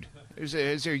 sponsored. Here's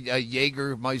your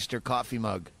Jägermeister coffee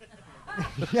mug.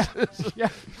 yeah, yeah.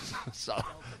 So,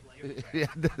 yeah,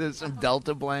 there's some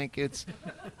Delta blankets.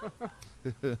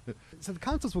 So the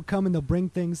consuls will come and they'll bring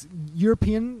things.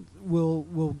 European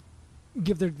will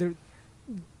give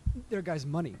their guys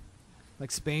money, like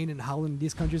Spain and Holland.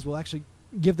 These countries will actually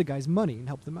give the guys money and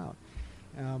help them out.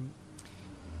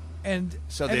 And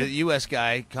So every- the U.S.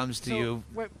 guy comes to So, you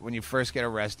what- when you first get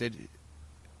arrested.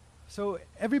 so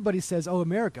everybody says, "Oh,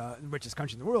 America, the richest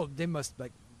country in the world. They must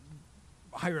like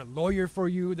hire a lawyer for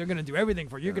you. They're going to do everything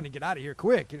for you. You're going to get out of here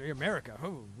quick. You're America.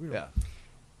 Oh, we don't.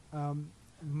 Yeah.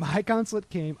 My consulate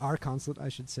came, our consulate, I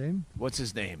should say. What's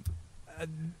his name?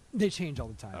 They change all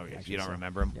the time. Oh, yeah. actually, You don't so-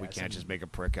 remember him? yeah, we can't some- just make a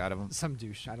prick out of him? Some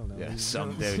douche. I don't know. Yeah, You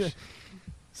some know. douche.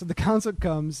 So the consulate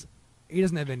comes. He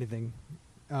doesn't have anything.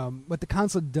 What the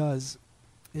consulate does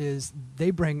is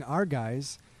they bring our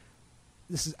guys.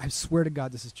 I swear to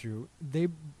God, this is true.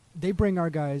 They bring our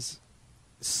guys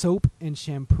soap and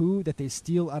shampoo that they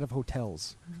steal out of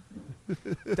hotels.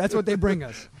 That's what they bring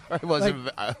us. I wasn't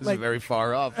very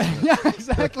far off. Yeah,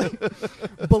 exactly.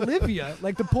 Bolivia,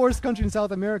 like the poorest country in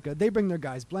South America, they bring their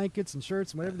guys blankets and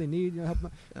shirts and whatever they need. Help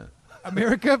them.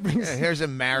 America brings. Yeah, here's a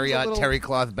Marriott little- terry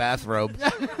cloth bathrobe.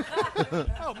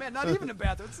 Oh man, not even a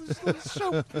bath. It's just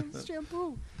soap and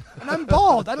shampoo. And I'm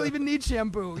bald. I don't even need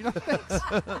shampoo. You know.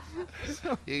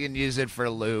 You can use it for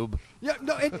lube. Yeah.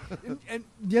 No. And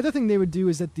the other thing they would do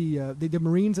is that the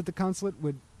Marines at the consulate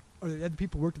would, or the other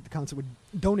people who worked at the consulate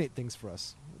would donate things for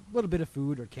us. A little bit of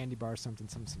food or candy bar or something.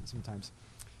 Sometimes.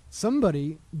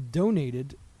 Somebody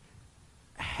donated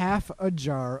half a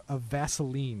jar of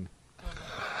Vaseline.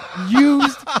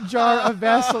 Used jar of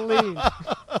Vaseline.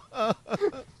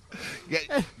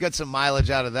 Get some mileage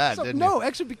out of that, So, didn't no, you?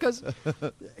 actually, because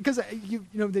you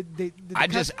know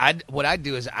What I'd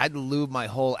do is I'd lube my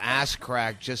whole ass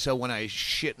crack just so when I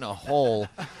shit in a hole,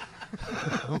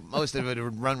 most of it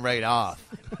would run right off.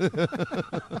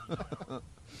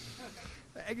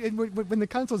 when the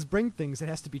consuls bring things, it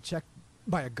has to be checked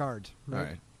by a guard, right?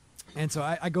 Right. And so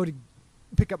I go to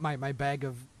pick up my bag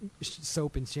of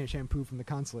soap and shampoo from the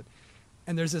consulate,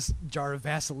 and there's this jar of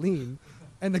Vaseline,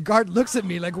 and the guard looks at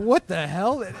me like, "What the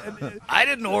hell?" And I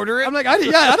didn't order it. I'm like, I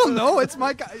don't know. It's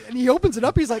my and he opens it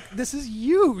up. He's like, "This is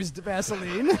used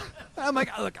Vaseline." I'm like,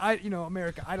 "Look,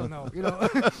 America, I don't know. You know,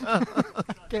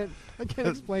 I can't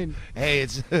explain." Hey,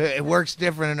 it works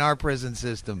different in our prison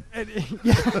system. And,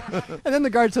 yeah. And then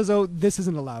the guard says, "Oh, this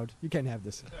isn't allowed. You can't have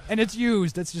this." And it's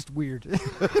used. That's just weird.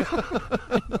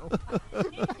 I know.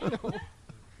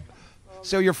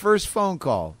 So your first phone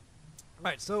call.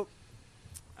 Right. So,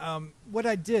 what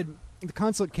I did, the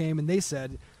consulate came and they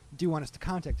said, "Do you want us to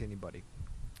contact anybody?"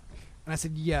 And I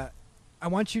said, "Yeah, I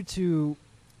want you to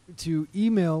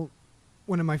email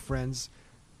one of my friends,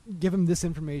 give him this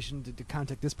information to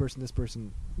contact this person, this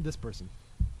person, this person."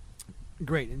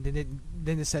 Great. And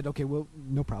then they said, "Okay, well,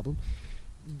 no problem."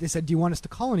 They said, "Do you want us to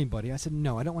call anybody?" I said,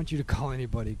 "No, I don't want you to call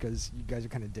anybody because you guys are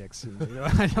kind of dicks. You know,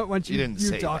 I don't want you. You didn't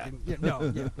say talking. that. Yeah,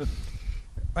 no. Yeah.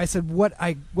 I said, what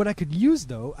I could use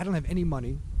though, I don't have any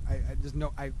money. I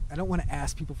don't want to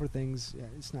ask people for things. Yeah,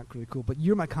 it's not really cool. But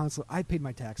you're my consul. I paid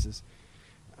my taxes.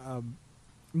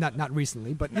 Not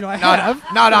recently, but I have.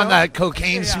 Not you on know. that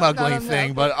cocaine Yeah, smuggling not on thing,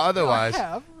 that, but otherwise, I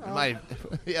have.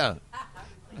 yeah.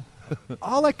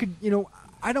 All I could,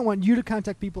 I don't want you to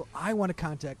contact people. I want to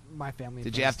contact my family. and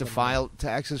Did you have friends to that I know. file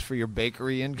taxes for your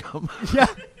bakery income? Yeah,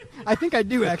 I think I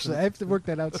do actually. I have to work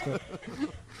that out still.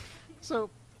 So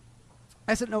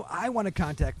I said, "No, I want to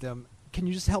contact them. Can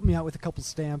you just help me out with a couple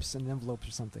stamps and envelopes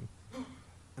or something?"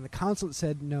 And the consulate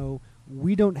said, "No,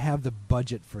 we don't have the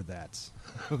budget for that."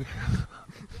 The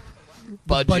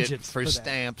Budget for that.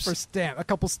 stamps. A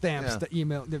couple stamps Yeah.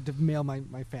 to mail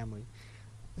my family.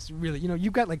 It's really,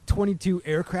 you've got like 22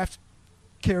 aircraft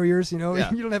carriers,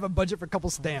 Yeah. you don't have a budget for a couple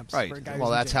stamps. Right. For a guy Well, who's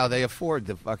in that's jail. how they afford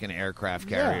the fucking aircraft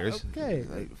carriers. Yeah, okay.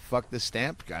 Like, fuck the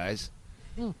stamp guys.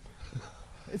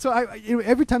 So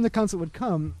every time the consulate would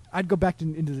come, I'd go back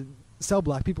into the cell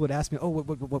block. People would ask me, "Oh,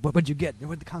 what'd you get?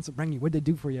 What'd the consulate bring you? What'd they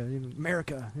do for you in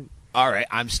America?" And All right,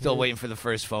 I'm still waiting for the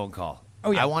first phone call.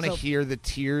 Oh, yeah, I want to so- hear the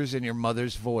tears in your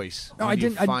mother's voice No, when I you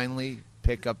didn't- I- finally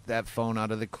pick up that phone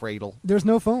out of the cradle. there's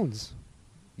no phones.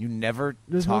 You never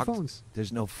There's no talked. phones.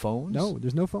 There's no phones? No,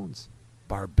 there's no phones.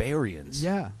 Barbarians.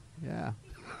 Yeah.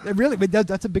 Really, but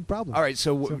that's a big problem. All right,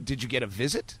 so, So- did you get a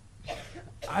visit?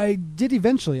 I did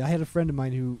eventually. I had a friend of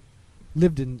mine who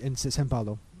lived in São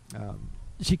Paulo.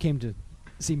 She came to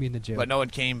see me in the jail. But no one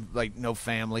came, like no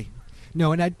family.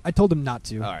 No, and I told him not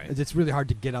to. All right. It's really hard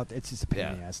to get out. It's just a pain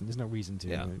in the Yeah. ass, and there's no reason to.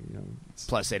 Yeah. It's-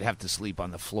 Plus, they'd have to sleep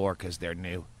on the floor because they're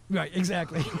new. right,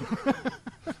 exactly.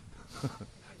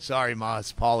 Sorry, Ma,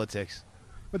 it's politics.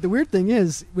 But the weird thing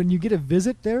is, when you get a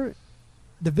visit there,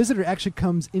 the visitor actually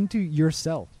comes into your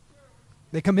cell.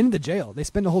 They come into the jail. They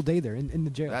spend a whole day there in the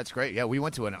jail. That's great. Yeah, we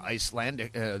went to an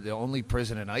Icelandic, the only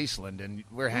prison in Iceland, and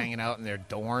we're hanging out in their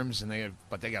dorms, and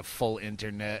they got full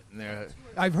internet, and they're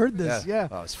I've heard this. Yeah.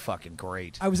 Oh, it's fucking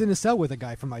great. I was in a cell with a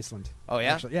guy from Iceland. Oh,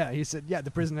 yeah? Actually. Yeah. He said, "Yeah,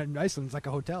 the prison in Iceland is like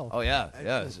a hotel." Oh yeah,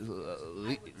 yeah.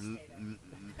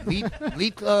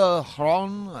 Lita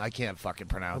Hron. I can't fucking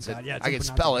pronounce Oh, God, it. yeah, it's I can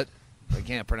unpronounceable. spell it, but I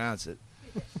can't pronounce it.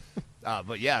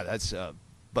 But yeah, that's.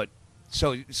 But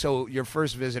so your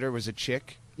first visitor was a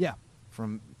chick Yeah.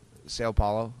 from Sao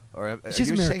Paulo, or are She's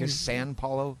you American. saying San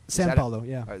Paulo? Is San that Paulo,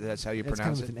 yeah. That's how you It's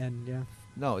pronounce kind of it. with an N, yeah.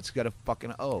 No, it's got a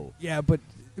fucking O. Yeah, but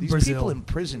These Brazil. people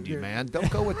imprisoned you, man. Don't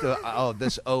go with the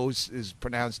this O is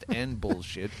pronounced N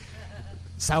bullshit.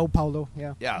 Sao Paulo,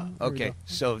 yeah. Yeah. There we Okay.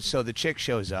 go. So the chick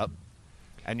shows up,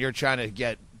 and you're trying to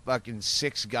get fucking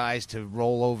 6 guys to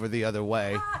roll over the other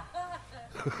way.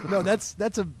 No, that's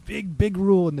a big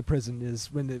rule in the prison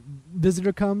is when the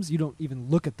visitor comes, you don't even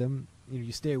look at them.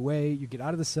 You stay away. You get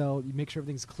out of the cell. You make sure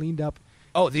everything's cleaned up.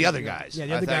 Oh, the other guys. Yeah,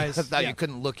 the other guys. I thought yeah. you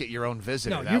couldn't look at your own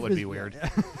visitor. No, that your would be vis- weird.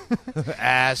 yeah.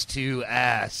 Ass to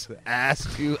ass.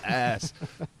 Ass to ass.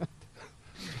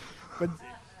 But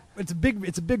it's a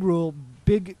big rule.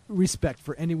 Big respect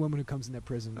for any woman who comes in that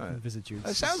prison All right. and visits you.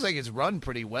 It sounds like it's run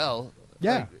pretty well.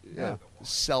 Yeah, Like, yeah.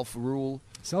 Self-rule.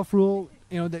 Self-rule.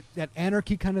 That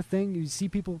anarchy kind of thing. You see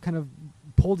people kind of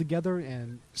pull together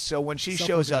and So when she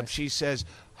shows up, Self-organized. she says,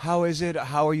 "How is it?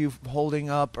 How are you holding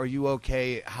up? Are you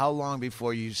okay? How long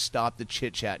before you stop the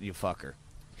chit-chat and you fuck her?"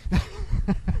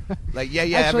 Like, yeah,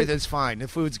 Actually- everything's fine. The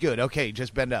food's good. Okay,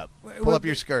 just bend up. Pull Well, up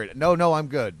your skirt. No, I'm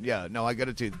good. Yeah, no, I got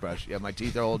a toothbrush. Yeah, my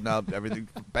teeth are holding up. Everything.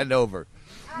 Bend over.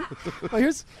 well,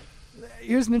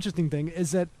 here's an interesting thing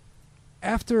is that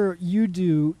after you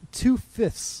do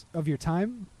 2/5 of your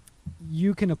time,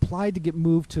 you can apply to get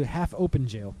moved to half open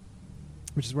jail,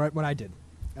 which is what I did.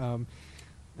 And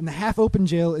the half open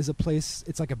jail is a place.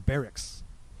 It's like a barracks.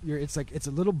 It's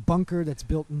a little bunker that's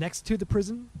built next to the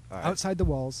prison, All right. outside the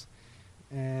walls,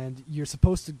 and you're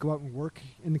supposed to go out and work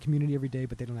in the community every day,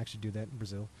 but they don't actually do that in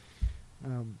Brazil.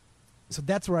 So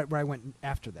that's where I went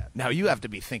after that. Now you have to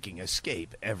be thinking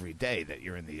escape every day that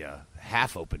you're in the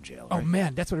half-open jail. Oh right?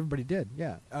 man, that's what everybody did.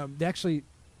 Yeah, they actually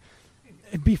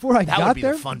before I That got would be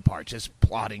there. the fun part, just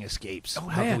plotting escapes. Oh,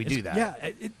 How man, can we do it's-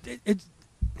 that? Yeah, it's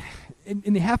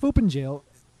in the half open jail.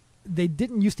 They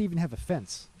didn't used to even have a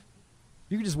fence.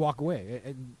 You could just walk away,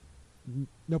 and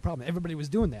no problem. Everybody was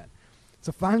doing that.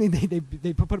 So finally,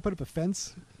 they put up a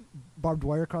fence, barbed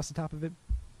wire across the top of it,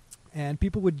 and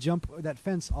people would jump that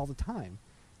fence all the time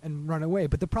and run away.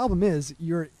 But the problem is,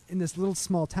 you're in this little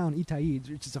small town, Itaí,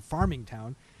 which is a farming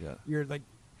town. Yeah. You're like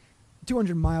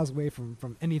 200 miles away from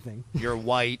anything. You're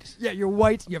white, Yeah, you're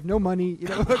white. You have no money.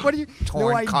 What do you?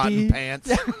 torn no ID. cotton pants.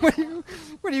 Yeah,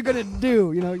 what are you gonna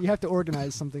do? You have to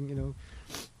organize something.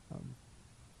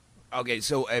 Okay,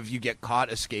 so if you get caught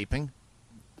escaping,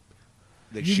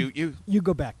 they You- shoot you. You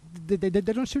go back. They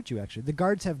don't shoot you. Actually, the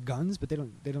guards have guns, but they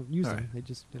don't use All them. right. They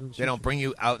don't. Shoot They don't you. bring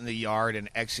you out in the yard and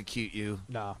execute you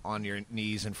No. on your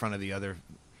knees in front of the other.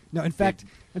 No. In fact,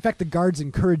 the guards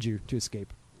encourage you to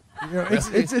escape.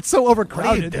 It's so overcrowded.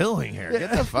 What are you doing here?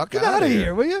 Get the fuck Get out of of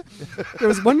here, will you? There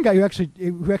was one guy who actually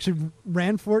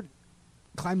ran for it,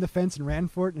 climbed the fence and ran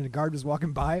for it, and the guard was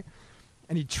walking by,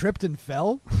 and he tripped and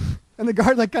fell, and the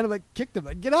guard kind of kicked him,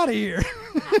 get out of here,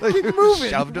 keep moving,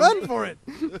 Shoved him? run for it.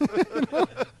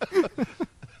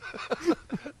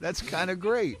 That's kind of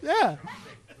great. Yeah.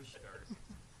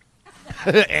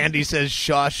 Andy says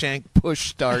Shawshank push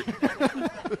start.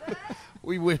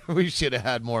 we should have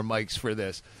had more mics for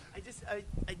this.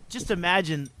 I just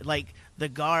imagine the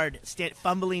guard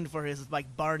fumbling for his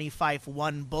Barney Fife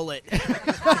 1 bullet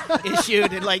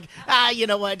issued and you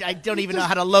know what? I don't even know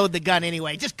how to load the gun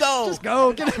anyway. Just go. Just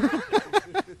go. Get it.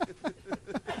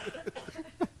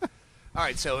 All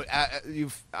right, so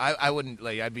I wouldn't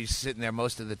I'd be sitting there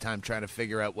most of the time trying to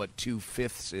figure out what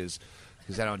 2/5 is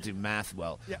because I don't do math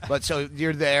well. Yeah. But so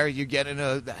you're there, you get in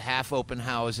the half-open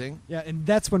housing. Yeah, and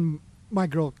that's when my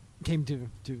girl came to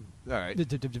All right.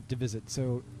 to visit.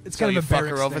 So it's So kind you of a fuck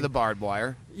barracks her over thing. the barbed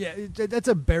wire. Yeah, that's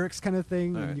a barracks kind of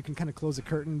thing. All And right. you can kind of close a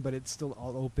curtain, but it's still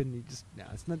all open. It's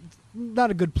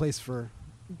not a good place for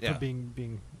Yeah.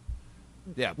 being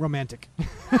Yeah. romantic.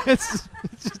 it's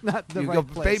just not the You right go,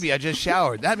 place. baby, I just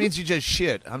showered. That means you just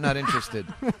shit. I'm not interested.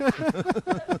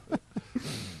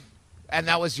 And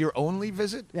that was your only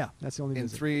visit Yeah, that's the only in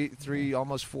visit. three,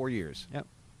 almost 4 years. Yep.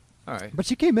 All right. But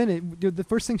she came in. The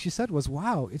first thing she said was,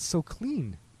 "Wow, it's so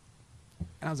clean."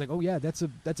 And I was like, "Oh yeah, that's a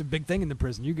big thing in the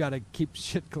prison. You got to keep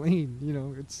shit clean.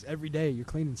 It's every day you're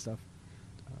cleaning stuff."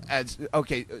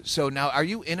 Okay, so now are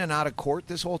you in and out of court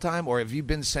this whole time, or have you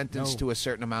been sentenced No. to a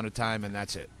certain amount of time and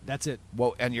that's it? That's it.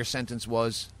 Well, and your sentence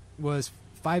was? Was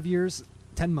 5 years,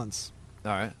 10 months.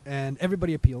 All right. And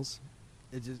everybody appeals.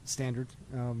 It's just standard.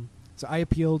 So I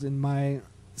appealed, and my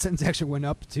sentence actually went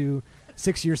up to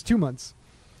 6 years, 2 months,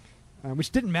 which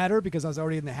didn't matter because I was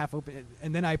already in the half open.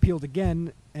 And then I appealed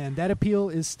again, and that appeal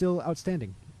is still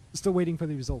outstanding. Still waiting for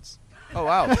the results. Oh,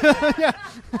 wow.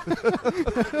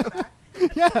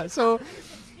 Yeah. So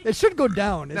It should go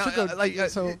down. It Now, should go,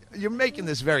 so you're making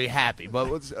this very happy,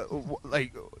 but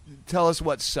tell us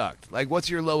what sucked. Like, what's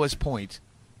your lowest point?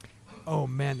 oh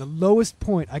man, the lowest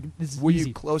point. This is Were easy.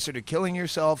 you closer to killing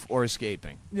yourself or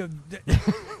escaping? You know,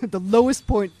 the lowest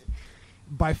point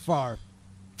by far.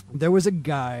 There was a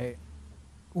guy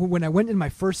when I went in my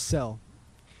first cell.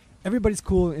 Everybody's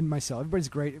cool in my cell. Everybody's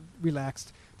great,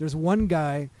 relaxed. There's one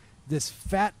guy, this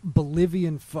fat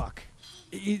Bolivian fuck.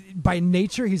 By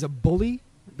nature, he's a bully,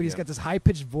 but he's got this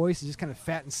high-pitched voice. He's just kind of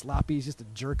fat and sloppy. He's just a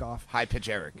jerk-off. High-pitch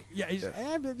Eric. Yeah, he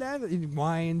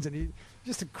whines, and he's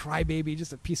just a crybaby,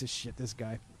 just a piece of shit, this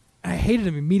guy. And I hated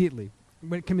him immediately.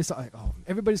 When it came to like, oh,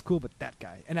 everybody's cool but that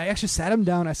guy. And I actually sat him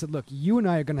down. I said, look, you and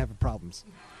I are going to have problems.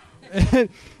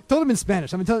 Told him in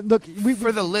Spanish. Look,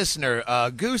 for the listener,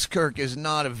 Goosekirk is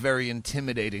not a very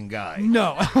intimidating guy.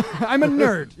 No, I'm a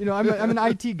nerd. You know, I'm an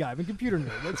IT guy. I'm a computer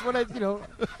nerd. That's what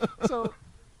so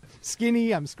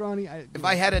skinny. I'm scrawny. If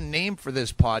I had a name for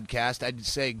this podcast, I'd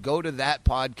say go to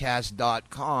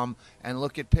thatpodcast.com and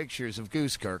look at pictures of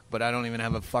Goosekirk. But I don't even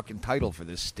have a fucking title for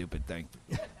this stupid thing.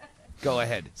 Go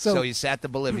ahead. So you sat the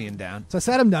Bolivian down. So I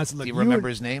sat him down. So look, do you remember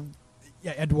his name?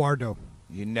 Yeah, Eduardo.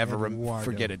 You never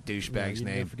forget a douchebag's you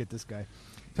name. Never forget this guy.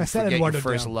 So I sat forget Eduardo your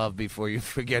first down. love before you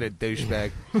forget a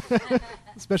douchebag.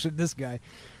 Especially this guy.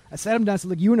 I sat him down and said,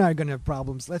 look, you and I are going to have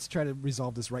problems. Let's try to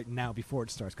resolve this right now before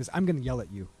it starts, because I'm going to yell at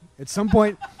you. At some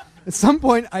point,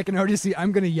 I can already see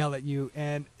I'm going to yell at you,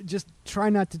 and just try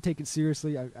not to take it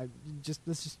seriously.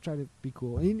 Let's just try to be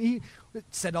cool. And he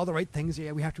said all the right things.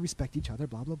 Yeah, we have to respect each other,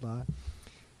 blah, blah, blah.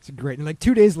 It's great. And like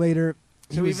 2 days later...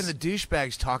 So even the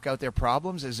douchebags talk out their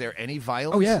problems? Is there any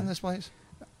violence in this place?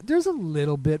 There's a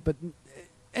little bit,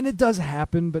 and it does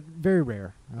happen, but very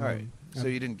rare. All right. So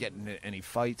you didn't get into any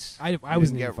fights? I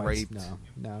wasn't get in fights. raped?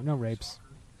 No rapes.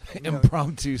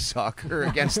 Impromptu soccer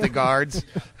against the guards?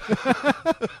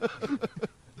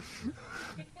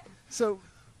 So...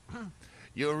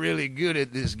 You're really good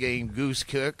at this game,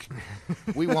 Goosekirk.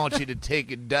 We want you to take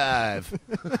a dive.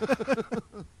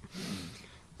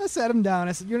 I sat him down.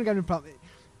 I said, "You don't got any problem."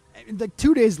 And like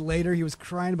 2 days later, he was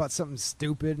crying about something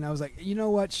stupid, and I was like, "You know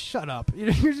what? Shut up.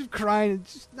 You're just crying. And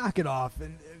just knock it off."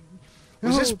 And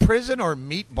was this prison or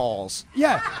meatballs?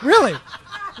 Yeah, really.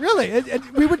 And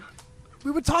we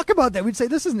would talk about that. We'd say,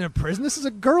 "This isn't a prison. This is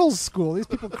a girls' school. These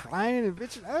people crying and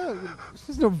bitching.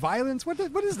 There's no violence. What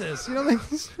is this? You know, like."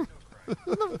 There's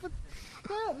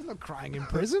no crying in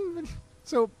prison.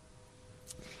 So,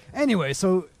 anyway,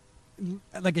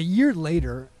 like a year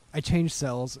later, I changed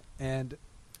cells, and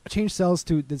I changed cells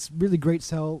to this really great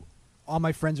cell. All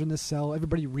my friends are in this cell.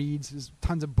 Everybody reads. There's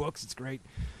tons of books. It's great.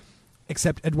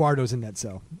 Except Eduardo's in that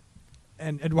cell.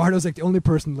 And Eduardo's like the only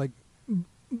person like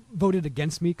voted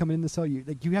against me coming in the cell.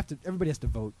 Everybody has to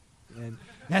vote. And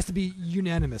it has to be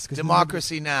unanimous.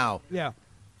 Democracy now. Yeah.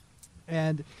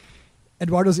 And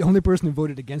Eduardo's the only person who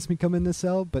voted against me coming in the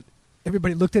cell, but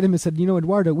everybody looked at him and said, "You know,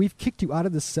 Eduardo, we've kicked you out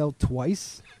of the cell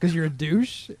twice because you're a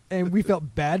douche, and we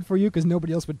felt bad for you because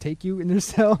nobody else would take you in their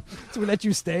cell, so we let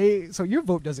you stay. So your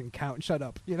vote doesn't count. Shut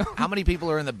up." You know. How many people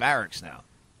are in the barracks now?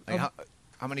 Like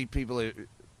how many people are?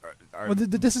 Well,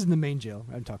 this is in the main jail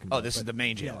I'm talking about. Oh, this is the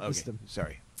main jail. Yeah, okay,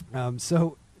 sorry.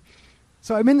 So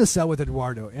I'm in the cell with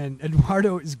Eduardo, and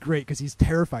Eduardo is great because he's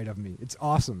terrified of me. It's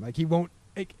awesome. Like he won't.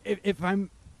 Like, if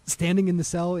I'm standing in the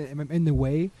cell and I'm in the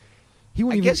way, he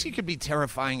won't. I guess you could be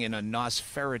terrifying in a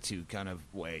Nosferatu kind of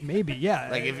way. Maybe, yeah.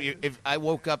 Like if I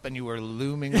woke up and you were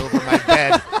looming over my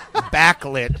bed,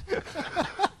 backlit.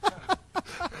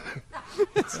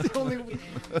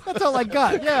 That's all I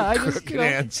got. Yeah, I just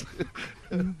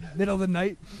middle of the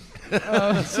night.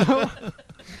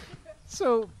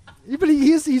 But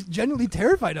he's genuinely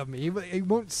terrified of me. He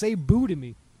won't say boo to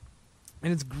me,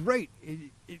 and it's great.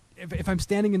 If I'm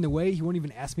standing in the way, he won't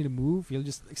even ask me to move. He'll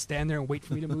just stand there and wait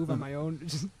for me to move on my own.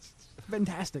 It's just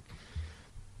fantastic.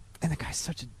 And the guy's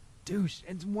such a douche.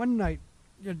 And one night,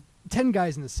 10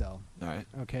 guys in the cell. All right.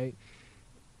 Okay.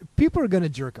 People are going to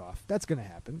jerk off. That's going to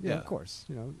happen. Yeah. Of course.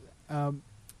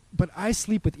 But I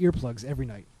sleep with earplugs every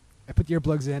night. I put the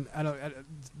earplugs in. I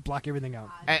block everything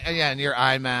out. And your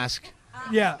eye mask.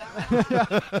 Yeah.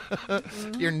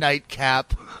 Your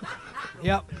nightcap.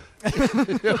 Yep.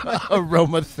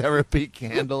 Aromatherapy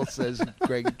candle, says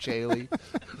Ggreg Chaille.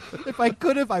 If I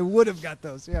could have, I would have got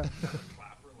those. Yeah.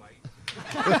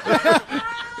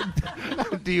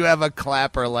 Do you have a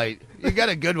clapper light? You got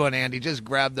a good one, Andy. Just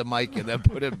grab the mic and then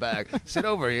put it back. Sit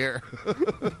over here.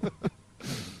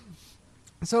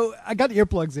 So I got the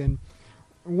earplugs in.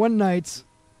 One night,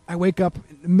 I wake up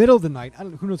in the middle of the night.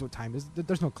 Who knows what time it is?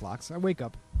 There's no clocks. I wake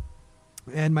up,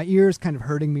 and my ear is kind of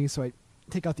hurting me, so I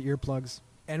take out the earplugs.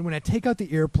 And when I take out the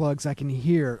earplugs, I can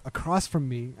hear across from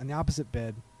me on the opposite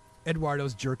bed,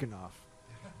 Eduardo's jerking off.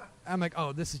 I'm like,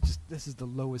 oh, this is the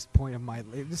lowest point of my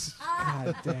life. This is,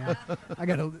 god damn. I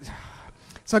gotta.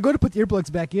 So I go to put the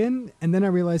earplugs back in, and then I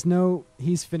realize, no,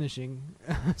 he's finishing.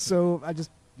 So I just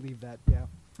leave that, yeah.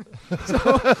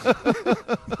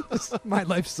 So my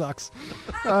life sucks.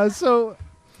 So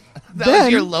that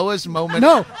was your lowest moment.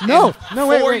 No,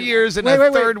 wait, 4 years in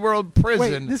a third world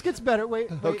prison. Wait, this gets better.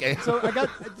 Wait. Okay. So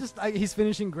he's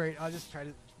finishing great. I'll just try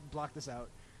to block this out.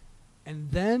 And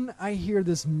then I hear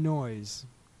this noise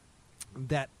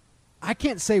that I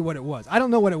can't say what it was. I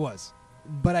don't know what it was,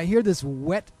 but I hear this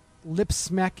wet,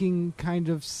 lip-smacking kind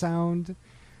of sound.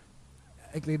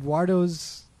 Like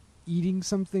Eduardo's eating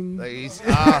something. Like he's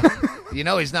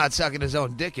not sucking his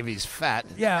own dick if he's fat.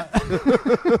 Yeah.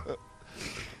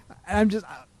 I'm just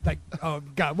like, oh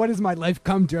God, what has my life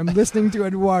come to? I'm listening to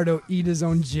Eduardo eat his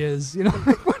own jizz. You know,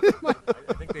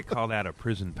 I think they call that a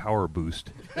prison power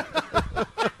boost.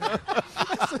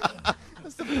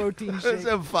 that's the protein shake. It's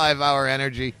a 5-hour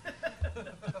energy.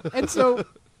 And so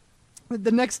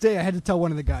the next day, I had to tell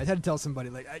one of the guys. I had to tell somebody,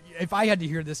 like, if I had to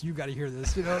hear this, you got to hear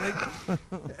this. You know, like,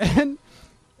 and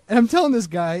I'm telling this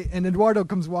guy, and Eduardo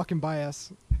comes walking by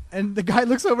us. And the guy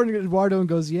looks over at Eduardo and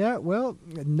goes, yeah, well,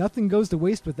 nothing goes to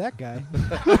waste with that guy.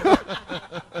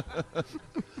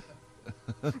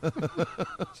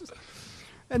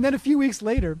 And then a few weeks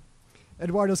later,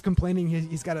 Eduardo's complaining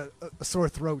he's got a sore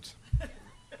throat.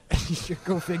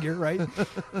 Go figure, right?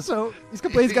 So he's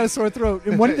complaining he's got a sore throat.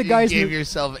 And one of the guys... You gave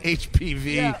yourself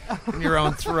HPV in your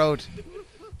own throat.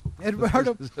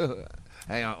 Eduardo...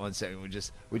 Hang on one second.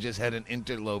 We just had an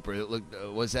interloper that looked...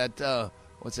 was that...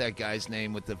 what's that guy's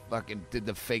name with the fucking did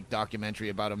the fake documentary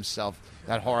about himself?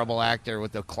 That horrible actor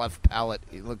with the cleft palate.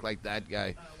 He looked like that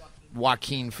guy.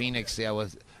 Joaquin Phoenix. Yeah,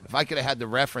 if I could have had the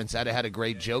reference, I'd have had a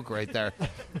great joke right there.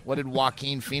 What did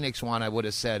Joaquin Phoenix want? I would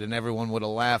have said, and everyone would have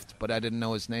laughed, but I didn't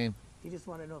know his name. He just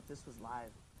wanted to know if this was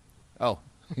live. Oh,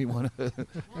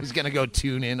 he's gonna go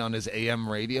tune in on his AM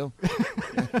radio.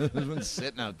 He's been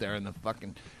sitting out there in the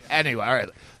fucking. Anyway, all right.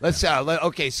 Let's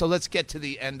okay. So let's get to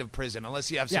the end of prison. Unless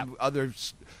you have some other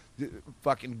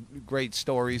fucking great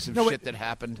stories of shit that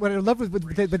happened. What I love with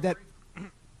that.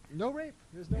 No rape.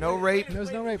 There's no rape.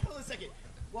 There's no rape. Hold on a second.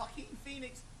 Joaquin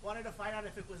Phoenix wanted to find out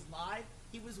if it was live.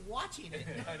 He was watching it.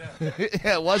 I know.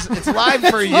 Yeah, it was. It's live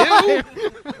for you. Why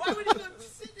would he go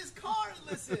sit in his car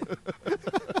and listen?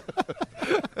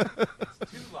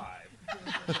 It's too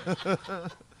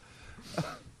live.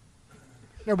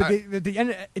 No, but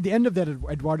the end of that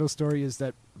Eduardo story is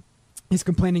that he's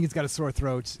complaining he's got a sore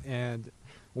throat, and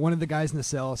one of the guys in the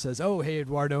cell says, "Oh, hey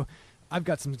Eduardo, I've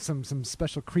got some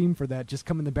special cream for that. Just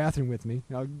come in the bathroom with me.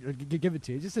 I'll give it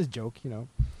to you." Just as a joke, you know.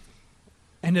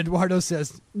 And Eduardo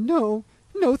says, "No,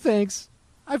 thanks.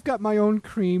 I've got my own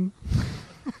cream."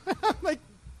 I'm like,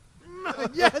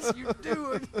 yes, you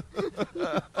do.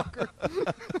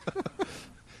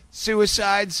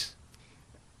 Suicides.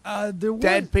 There was,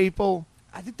 Dead people.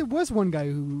 I think there was one guy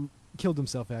who killed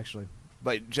himself, actually.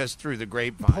 But just through the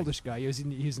grapevine. Polish guy. He was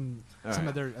in some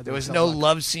other There was cell no block.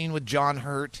 love scene with John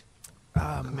Hurt.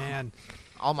 Oh, man.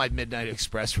 All my Midnight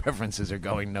Express references are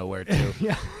going nowhere, too.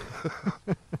 Yeah.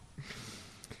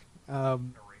 No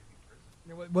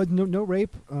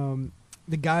rape.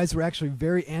 The guys were actually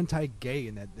very anti-gay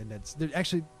in that.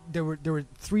 There were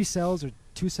 3 cells or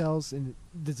 2 cells in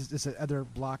this other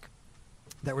block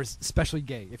that were especially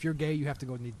gay. If you're gay, you have to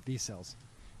go in these cells.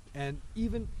 And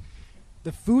even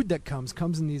the food that comes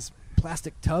in these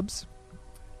plastic tubs,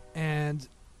 and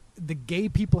the gay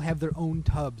people have their own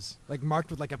tubs, like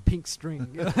marked with like a pink string.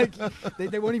 You know, like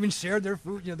they won't even share their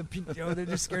food. You know, the pink. You know, they're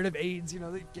just scared of AIDS. You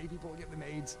know, the gay people will get them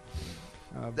AIDS.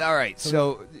 All right.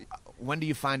 So when do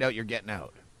you find out you're getting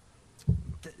out?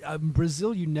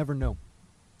 Brazil, you never know.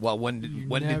 Well, when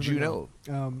did you know?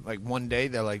 Like one day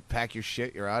they're like, pack your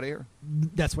shit, you're out of here?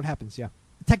 That's what happens, yeah.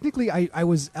 Technically, I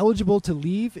was eligible to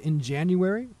leave in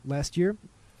January last year.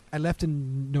 I left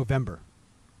in November.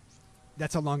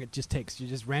 That's how long it just takes. You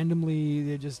just randomly,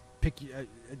 they just pick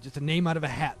just a name out of a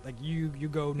hat. Like, you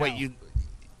go now. Wait,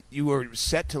 you were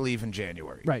set to leave in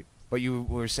January. Right. But you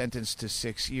were sentenced to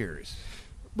 6 years.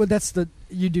 Well,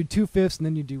 you do 2/5, and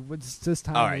then you do what's this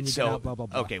time. All right, and you so get out, blah blah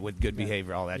blah. okay, with good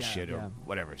behavior, all that Yeah, shit, or yeah.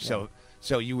 whatever. Yeah.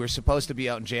 So you were supposed to be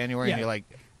out in January, Yeah. and you're like,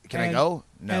 "Can I go?"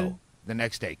 No. and- The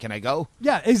next day, can I go?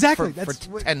 Yeah, exactly. For That's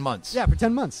 10 months. Yeah, for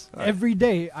 10 months. All right. Every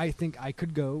day, I think I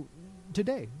could go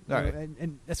today. All right.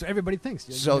 And that's what everybody thinks.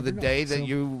 You So never the know. day that So-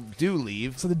 you do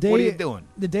leave, So the day, what are you doing?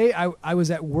 The day I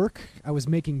was at work, I was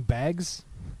making bags,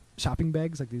 shopping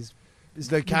bags, like these this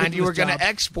The kind you were going to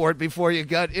export before you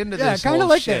got into yeah, this kind of whole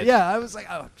like shit. that. Yeah, I was like,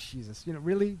 oh Jesus,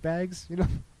 really bags,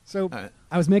 So Right.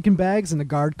 I was making bags, and the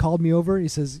guard called me over. He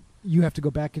says, "You have to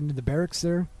go back into the barracks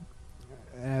there."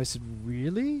 And I said,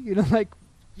 "Really? Like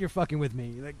you're fucking with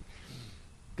me, like."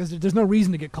 Because there's no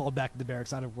reason to get called back to the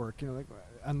barracks out of work, like,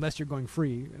 unless you're going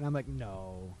free. And I'm like,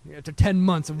 no. After 10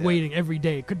 months of waiting every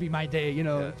day, it could be my day,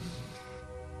 Yeah.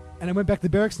 And I went back to the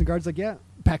barracks, and the guard's like, yeah,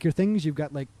 pack your things. You've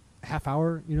got like half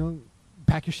hour,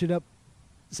 pack your shit up,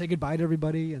 say goodbye to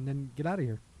everybody, and then get out of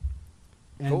here.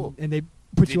 And, Cool. And they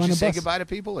put Did you on you a say bus. goodbye to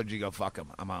people, or did you go, fuck them,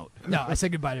 I'm out? No, I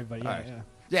said goodbye to everybody. All Yeah, right. yeah.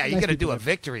 Yeah, you Nice got to do people a there.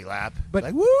 victory lap. But-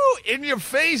 Like, woo, in your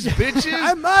face, bitches.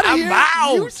 I'm out of here.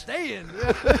 out. You staying.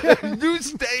 You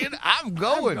staying. I'm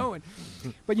going. I'm going.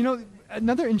 But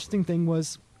another interesting thing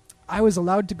was I was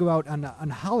allowed to go out on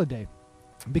a holiday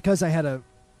because I had a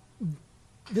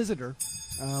visitor.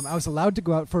 I was allowed to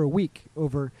go out for a week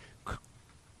over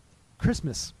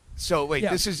Christmas. So, wait,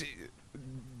 Yeah. this is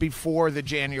before the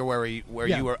January where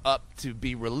Yeah. you were up to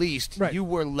be released. Right. You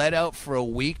were let out for a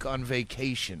week on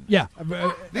vacation. Yeah.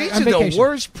 These on are the vacation.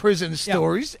 worst prison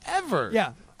stories ever.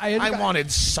 Yeah. I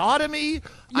wanted sodomy.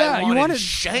 Yeah, I you wanted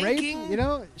shanking.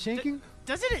 rape, shanking.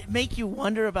 Doesn't it make you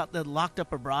wonder about the locked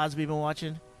up abroads we've been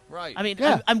watching? Right. I mean,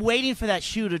 Yeah. I'm waiting for that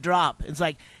shoe to drop. It's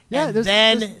like, Yeah, and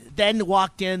there's- then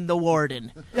walked in the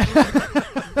warden.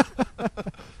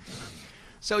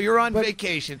 So you're on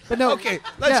vacation. but no, okay,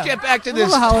 let's yeah. get back to A this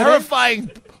little holiday.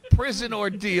 terrifying prison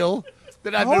ordeal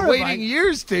that I've been Horrifying. waiting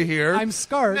years to hear. I'm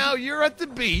scarred. Now you're at the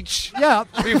beach Yeah.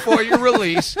 before your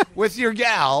release with your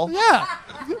gal. Yeah.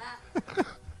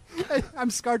 I'm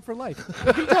scarred for life.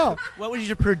 You can tell. What was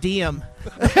your per diem?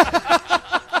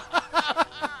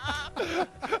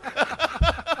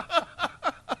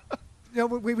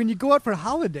 When you go out for a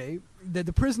holiday,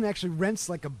 the prison actually rents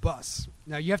like a bus.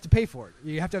 Now you have to pay for it.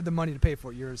 You have to have the money to pay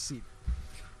for it. You're a seat.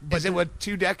 Is it a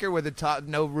two-decker with a top,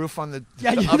 no roof on the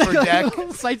Yeah, upper deck?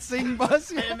 sightseeing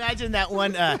bus. And imagine that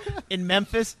one in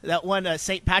Memphis, that one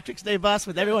St. Patrick's Day bus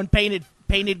with everyone painted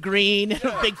green,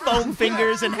 big foam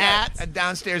fingers and hats. And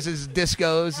downstairs is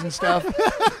discos and stuff.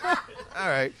 All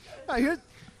right. Now,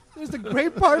 here's the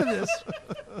great part of this.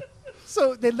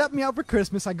 So they let me out for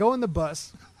Christmas. I go on the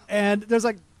bus, and there's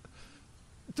like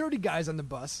 30 guys on the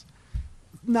bus.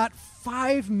 Not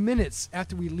 5 minutes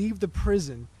after we leave the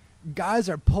prison, guys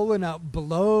are pulling out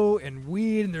blow and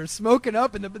weed, and they're smoking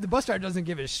up, and the bus driver doesn't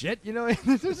give a shit, They're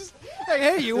just like,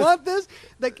 hey, you want this?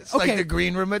 Like, It's okay, like the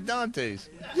green room at Dante's.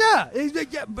 yeah, he's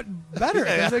like, yeah, but better.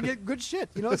 Yeah. They get good shit,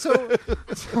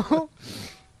 So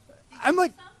I'm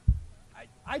like,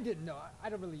 I didn't know. I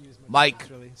don't really use my Mike.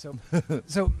 drugs, really.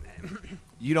 So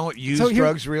You don't use So here-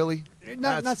 drugs, really?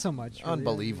 not That's so much. Really.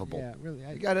 unbelievable. Yeah, really.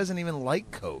 The guy doesn't even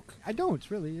like Coke. I don't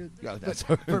really. Yeah, But that's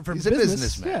for he's a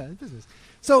businessman. Yeah, business.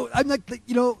 So I'm like,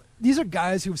 these are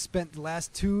guys who've spent the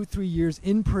last 2-3 years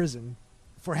in prison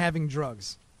for having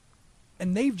drugs,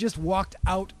 and they've just walked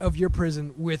out of your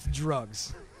prison with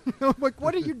drugs. I'm like,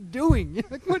 what are you doing?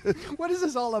 Like, what is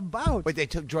this all about? Wait, they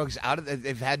took drugs out of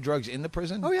they've had drugs in the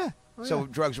prison? Oh yeah. So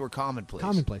drugs were commonplace.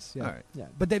 Commonplace. Yeah. All right. Yeah.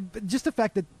 But just the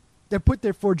fact that they're put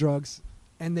there for drugs,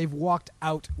 and they've walked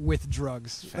out with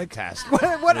drugs. Fantastic.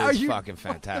 Like, what It are is you? fucking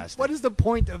fantastic. What is the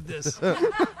point of this? All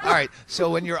right.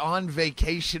 So when you're on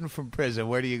vacation from prison,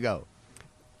 where do you go?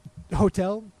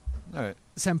 Hotel, All right.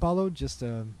 San Paulo, just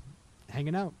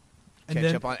hanging out. And Catch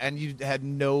then, up on, and you had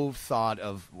no thought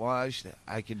of, well,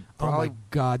 I could oh probably. my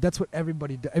God, that's what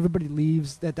everybody do. Everybody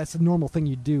leaves. That's a normal thing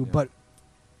you do. But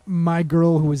my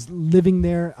girl who was living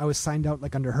there, I was signed out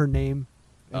like under her name.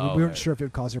 And Oh, we weren't right. sure if it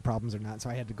would cause her problems or not, so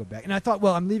I had to go back. And I thought,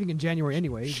 well, I'm leaving in January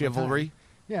anyway. Chivalry.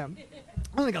 Yeah.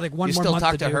 I only got like one You more still month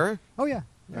talk to to do. her? Oh yeah.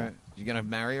 All right. You gonna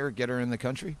marry her? Get her in the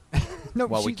country? No,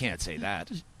 Well, we she- can't say that.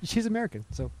 She's American,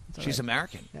 so it's all She's right.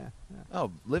 American. Yeah. Yeah.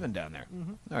 Oh, living down there.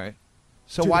 Mhm. All right.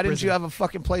 So To why the didn't you prison. have a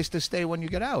fucking place to stay when you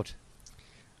get out?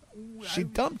 She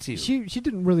dumped you. She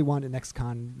didn't really want an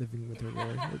ex-con living with her.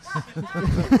 Really.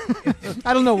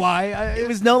 I don't know why. It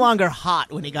was no longer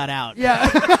hot when he got out. Yeah.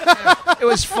 It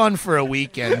was fun for a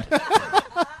weekend.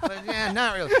 But yeah,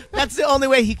 not really. That's the only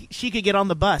way she could get on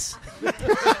the bus.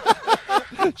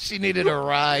 She needed a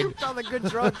ride. All the good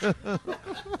drugs.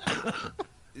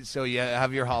 So you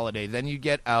have your holiday. Then you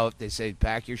get out. They say,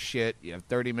 pack your shit. You have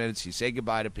 30 minutes. You say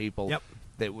goodbye to people. Yep.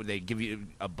 They give you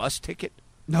a bus ticket?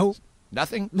 No,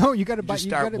 Nothing? no, you got to You buy. just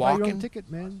You start got to buy your own walking? ticket,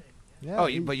 man. Yeah.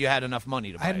 Oh, but you had enough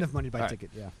money to buy I had it. enough money to buy All a right.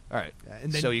 ticket. Yeah. All right. Yeah,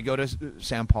 and then- So you go to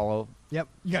San Paulo. Yep.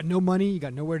 You got no money. You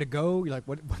got nowhere to go. You're like,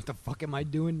 what the fuck am I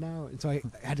doing now? And so I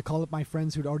had to call up my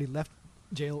friends who'd already left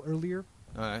jail earlier.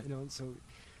 All right. And so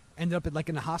ended up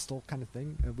in a hostel kind of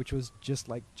thing, which was just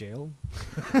like jail.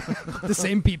 The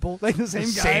same people, like the same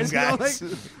guys. Same guys.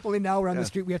 Only now we're on the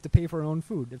street, we have to pay for our own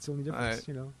food. That's the only difference, Right.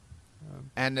 you know.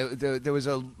 And there was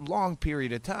a long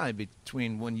period of time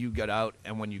between when you got out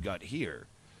and when you got here,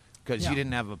 because Yeah. you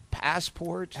didn't have a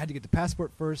passport. I had to get the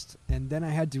passport first, and then I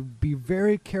had to be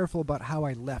very careful about how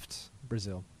I left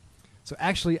Brazil. So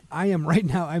actually, I am right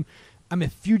now. I'm a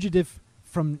fugitive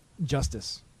from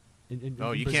justice. In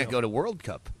Oh, you Brazil. can't go to World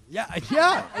Cup. Yeah,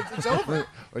 it's over.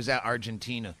 Or is that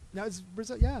Argentina? No, it's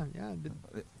Brazil. Yeah.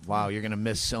 Wow, you're going to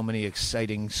miss so many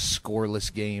exciting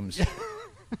scoreless games.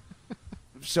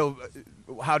 So,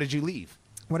 how did you leave?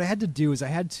 What I had to do is I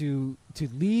had to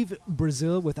leave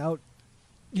Brazil without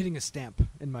getting a stamp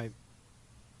in my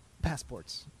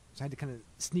passports. So I had to kind of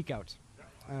sneak out.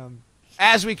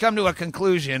 As we come to a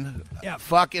conclusion, Yeah.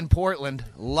 fucking Portland,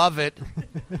 love it.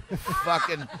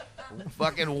 fucking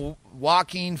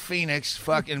Joaquin Phoenix,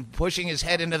 fucking pushing his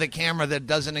head into the camera that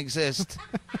doesn't exist.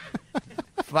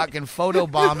 Fucking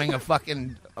photobombing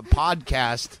a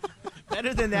podcast.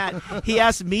 Better than that, he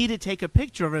asked me to take a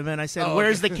picture of him, and I said, Oh,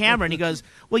 "Where's okay. the camera?" And he goes,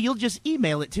 "Well, you'll just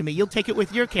email it to me. You'll take it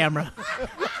with your camera."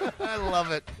 I love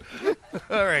it.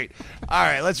 All right.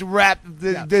 Let's wrap.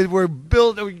 We got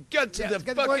to Yeah,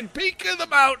 the fucking peak of the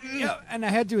mountain. Yeah, and I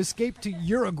had to escape to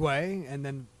Uruguay and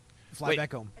then fly Wait.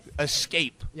 back home.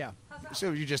 Escape. Yeah.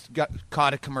 So you just got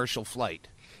caught a commercial flight.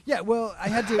 Yeah, well, I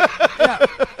had to. Yeah.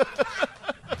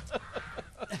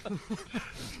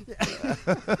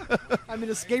 I'm an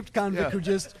escaped convict Yeah. who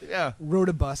just Yeah. rode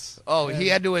a bus. Oh, And- he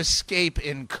had to escape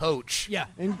in coach. Yeah,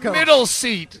 in coach. Middle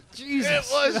seat. Jesus.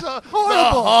 It was the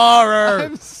Horrible. horror.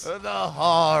 I'm s- The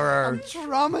horror. I'm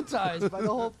traumatized by the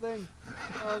whole thing.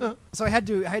 So I had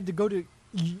to go to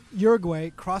Uruguay,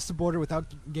 cross the border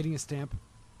without getting a stamp,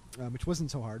 which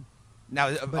wasn't so hard.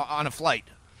 Now, But- on a flight.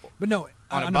 But no,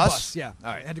 On a a bus? Yeah.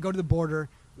 All right. I had to go to the border,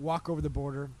 walk over the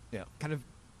border. Yeah. Kind of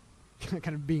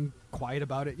being quiet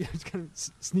about it. Just kind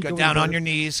of sneak. Got over down the on border. your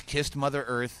knees, kissed Mother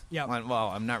Earth. Yeah. Went, well,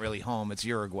 I'm not really home. It's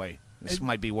Uruguay. This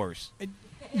might be worse.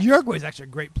 Uruguay is actually a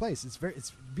great place.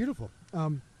 It's beautiful.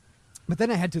 But then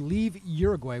I had to leave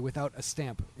Uruguay without a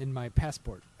stamp in my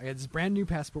passport. I had this brand new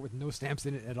passport with no stamps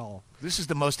in it at all. This is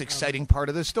the most exciting part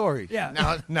of the story.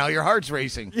 Yeah. Now your heart's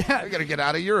racing. Yeah. I got to get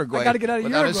out of Uruguay. I got to get out of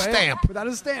without Uruguay a stamp. without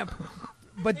a stamp.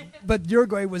 But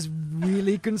Uruguay was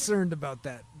really concerned about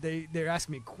that. They asked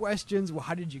me questions. Well,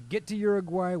 how did you get to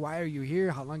Uruguay? Why are you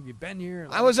here? How long have you been here?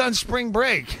 I was on spring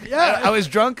break. Yeah. I was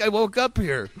drunk. I woke up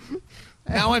here.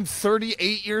 Now I'm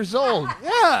 38 years old.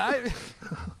 Yeah,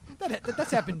 that's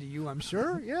happened to you, I'm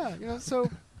sure. Yeah, so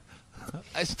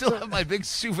I still have my big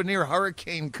souvenir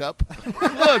hurricane cup.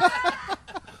 Look.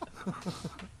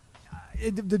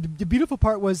 the beautiful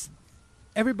part was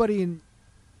everybody in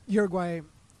Uruguay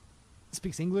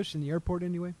speaks English in the airport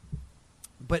anyway,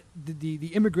 but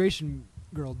the immigration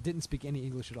girl didn't speak any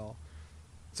English at all.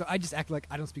 So I just acted like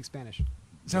I don't speak Spanish.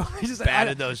 So I just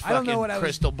Batted those I don't know fucking what I was.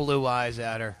 crystal blue eyes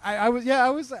at her. I was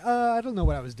I don't know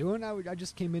what I was doing. I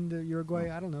just came into Uruguay.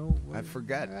 I don't know. I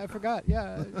forgot. I forgot.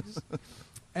 Yeah.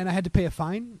 And I had to pay a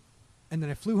fine, and then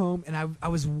I flew home, and I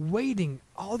was waiting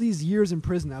all these years in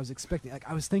prison. I was expecting,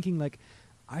 I was thinking,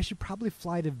 I should probably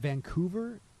fly to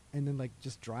Vancouver and then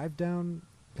just drive down,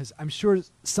 because I'm sure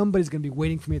somebody's going to be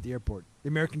waiting for me at the airport. The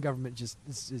American government just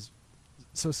is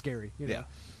so scary. Yeah.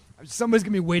 Somebody's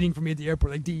going to be waiting for me at the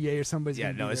airport, like DEA or somebody's. Yeah,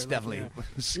 gonna be no, it's there, definitely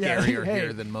Yeah, scarier hey.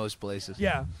 here than most places.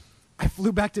 Yeah. I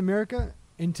flew back to America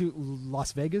into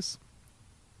Las Vegas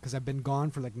because I've been gone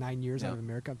for 9 years out Yeah. of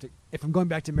America. If I'm going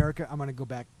back to America, I'm going to go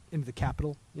back into the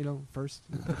capital, first,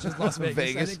 which is Las Vegas. I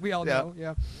Vegas, think we all yeah. know.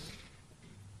 Yeah.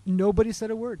 Nobody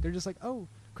said a word. They're just like, "Oh,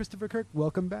 Christopher Kirk,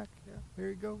 welcome back." Yeah, there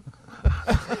you go.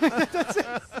 That's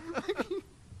it.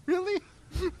 Really?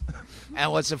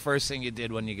 And what's the first thing you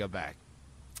did when you got back?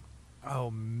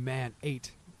 Oh man,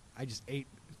 ate. I just ate.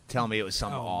 Tell me it was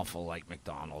something Oh. awful like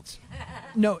McDonald's.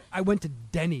 No, I went to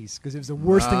Denny's because it was the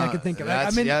worst thing I could think of.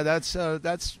 That's, I'm in,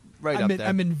 that's right up there.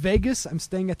 I'm in Vegas. I'm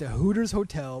staying at the Hooters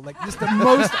Hotel. Just the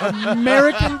most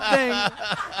American thing.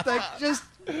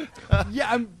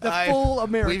 I'm the full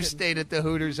American. We've stayed at the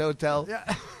Hooters Hotel.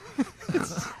 Yeah.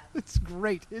 It's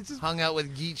great. It's just Hung out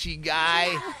with Geechee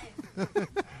Guy.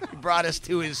 Brought us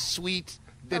to his suite.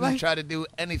 Didn't Am I- try to do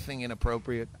anything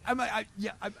inappropriate.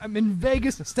 I'm in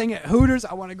Vegas, staying at Hooters.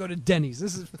 I want to go to Denny's.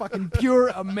 This is fucking pure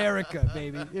America,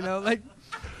 baby.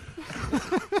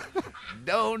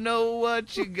 Don't know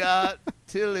what you got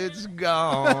till it's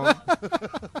gone.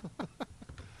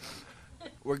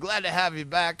 We're glad to have you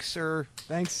back, sir.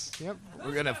 Thanks. Yep.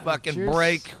 We're going to fucking Cheers.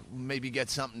 break, maybe get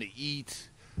something to eat,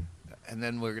 and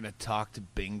then we're going to talk to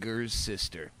Binger's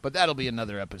sister. But that'll be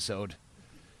another episode.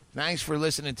 Thanks for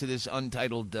listening to this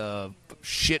untitled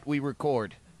shit we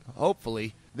record.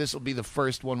 Hopefully, this will be the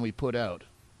first one we put out.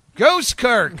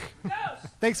 Goosekirk!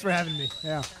 Thanks for having me.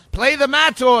 Yeah. Play the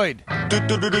Matoid!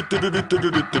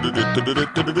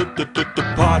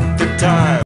 Party time.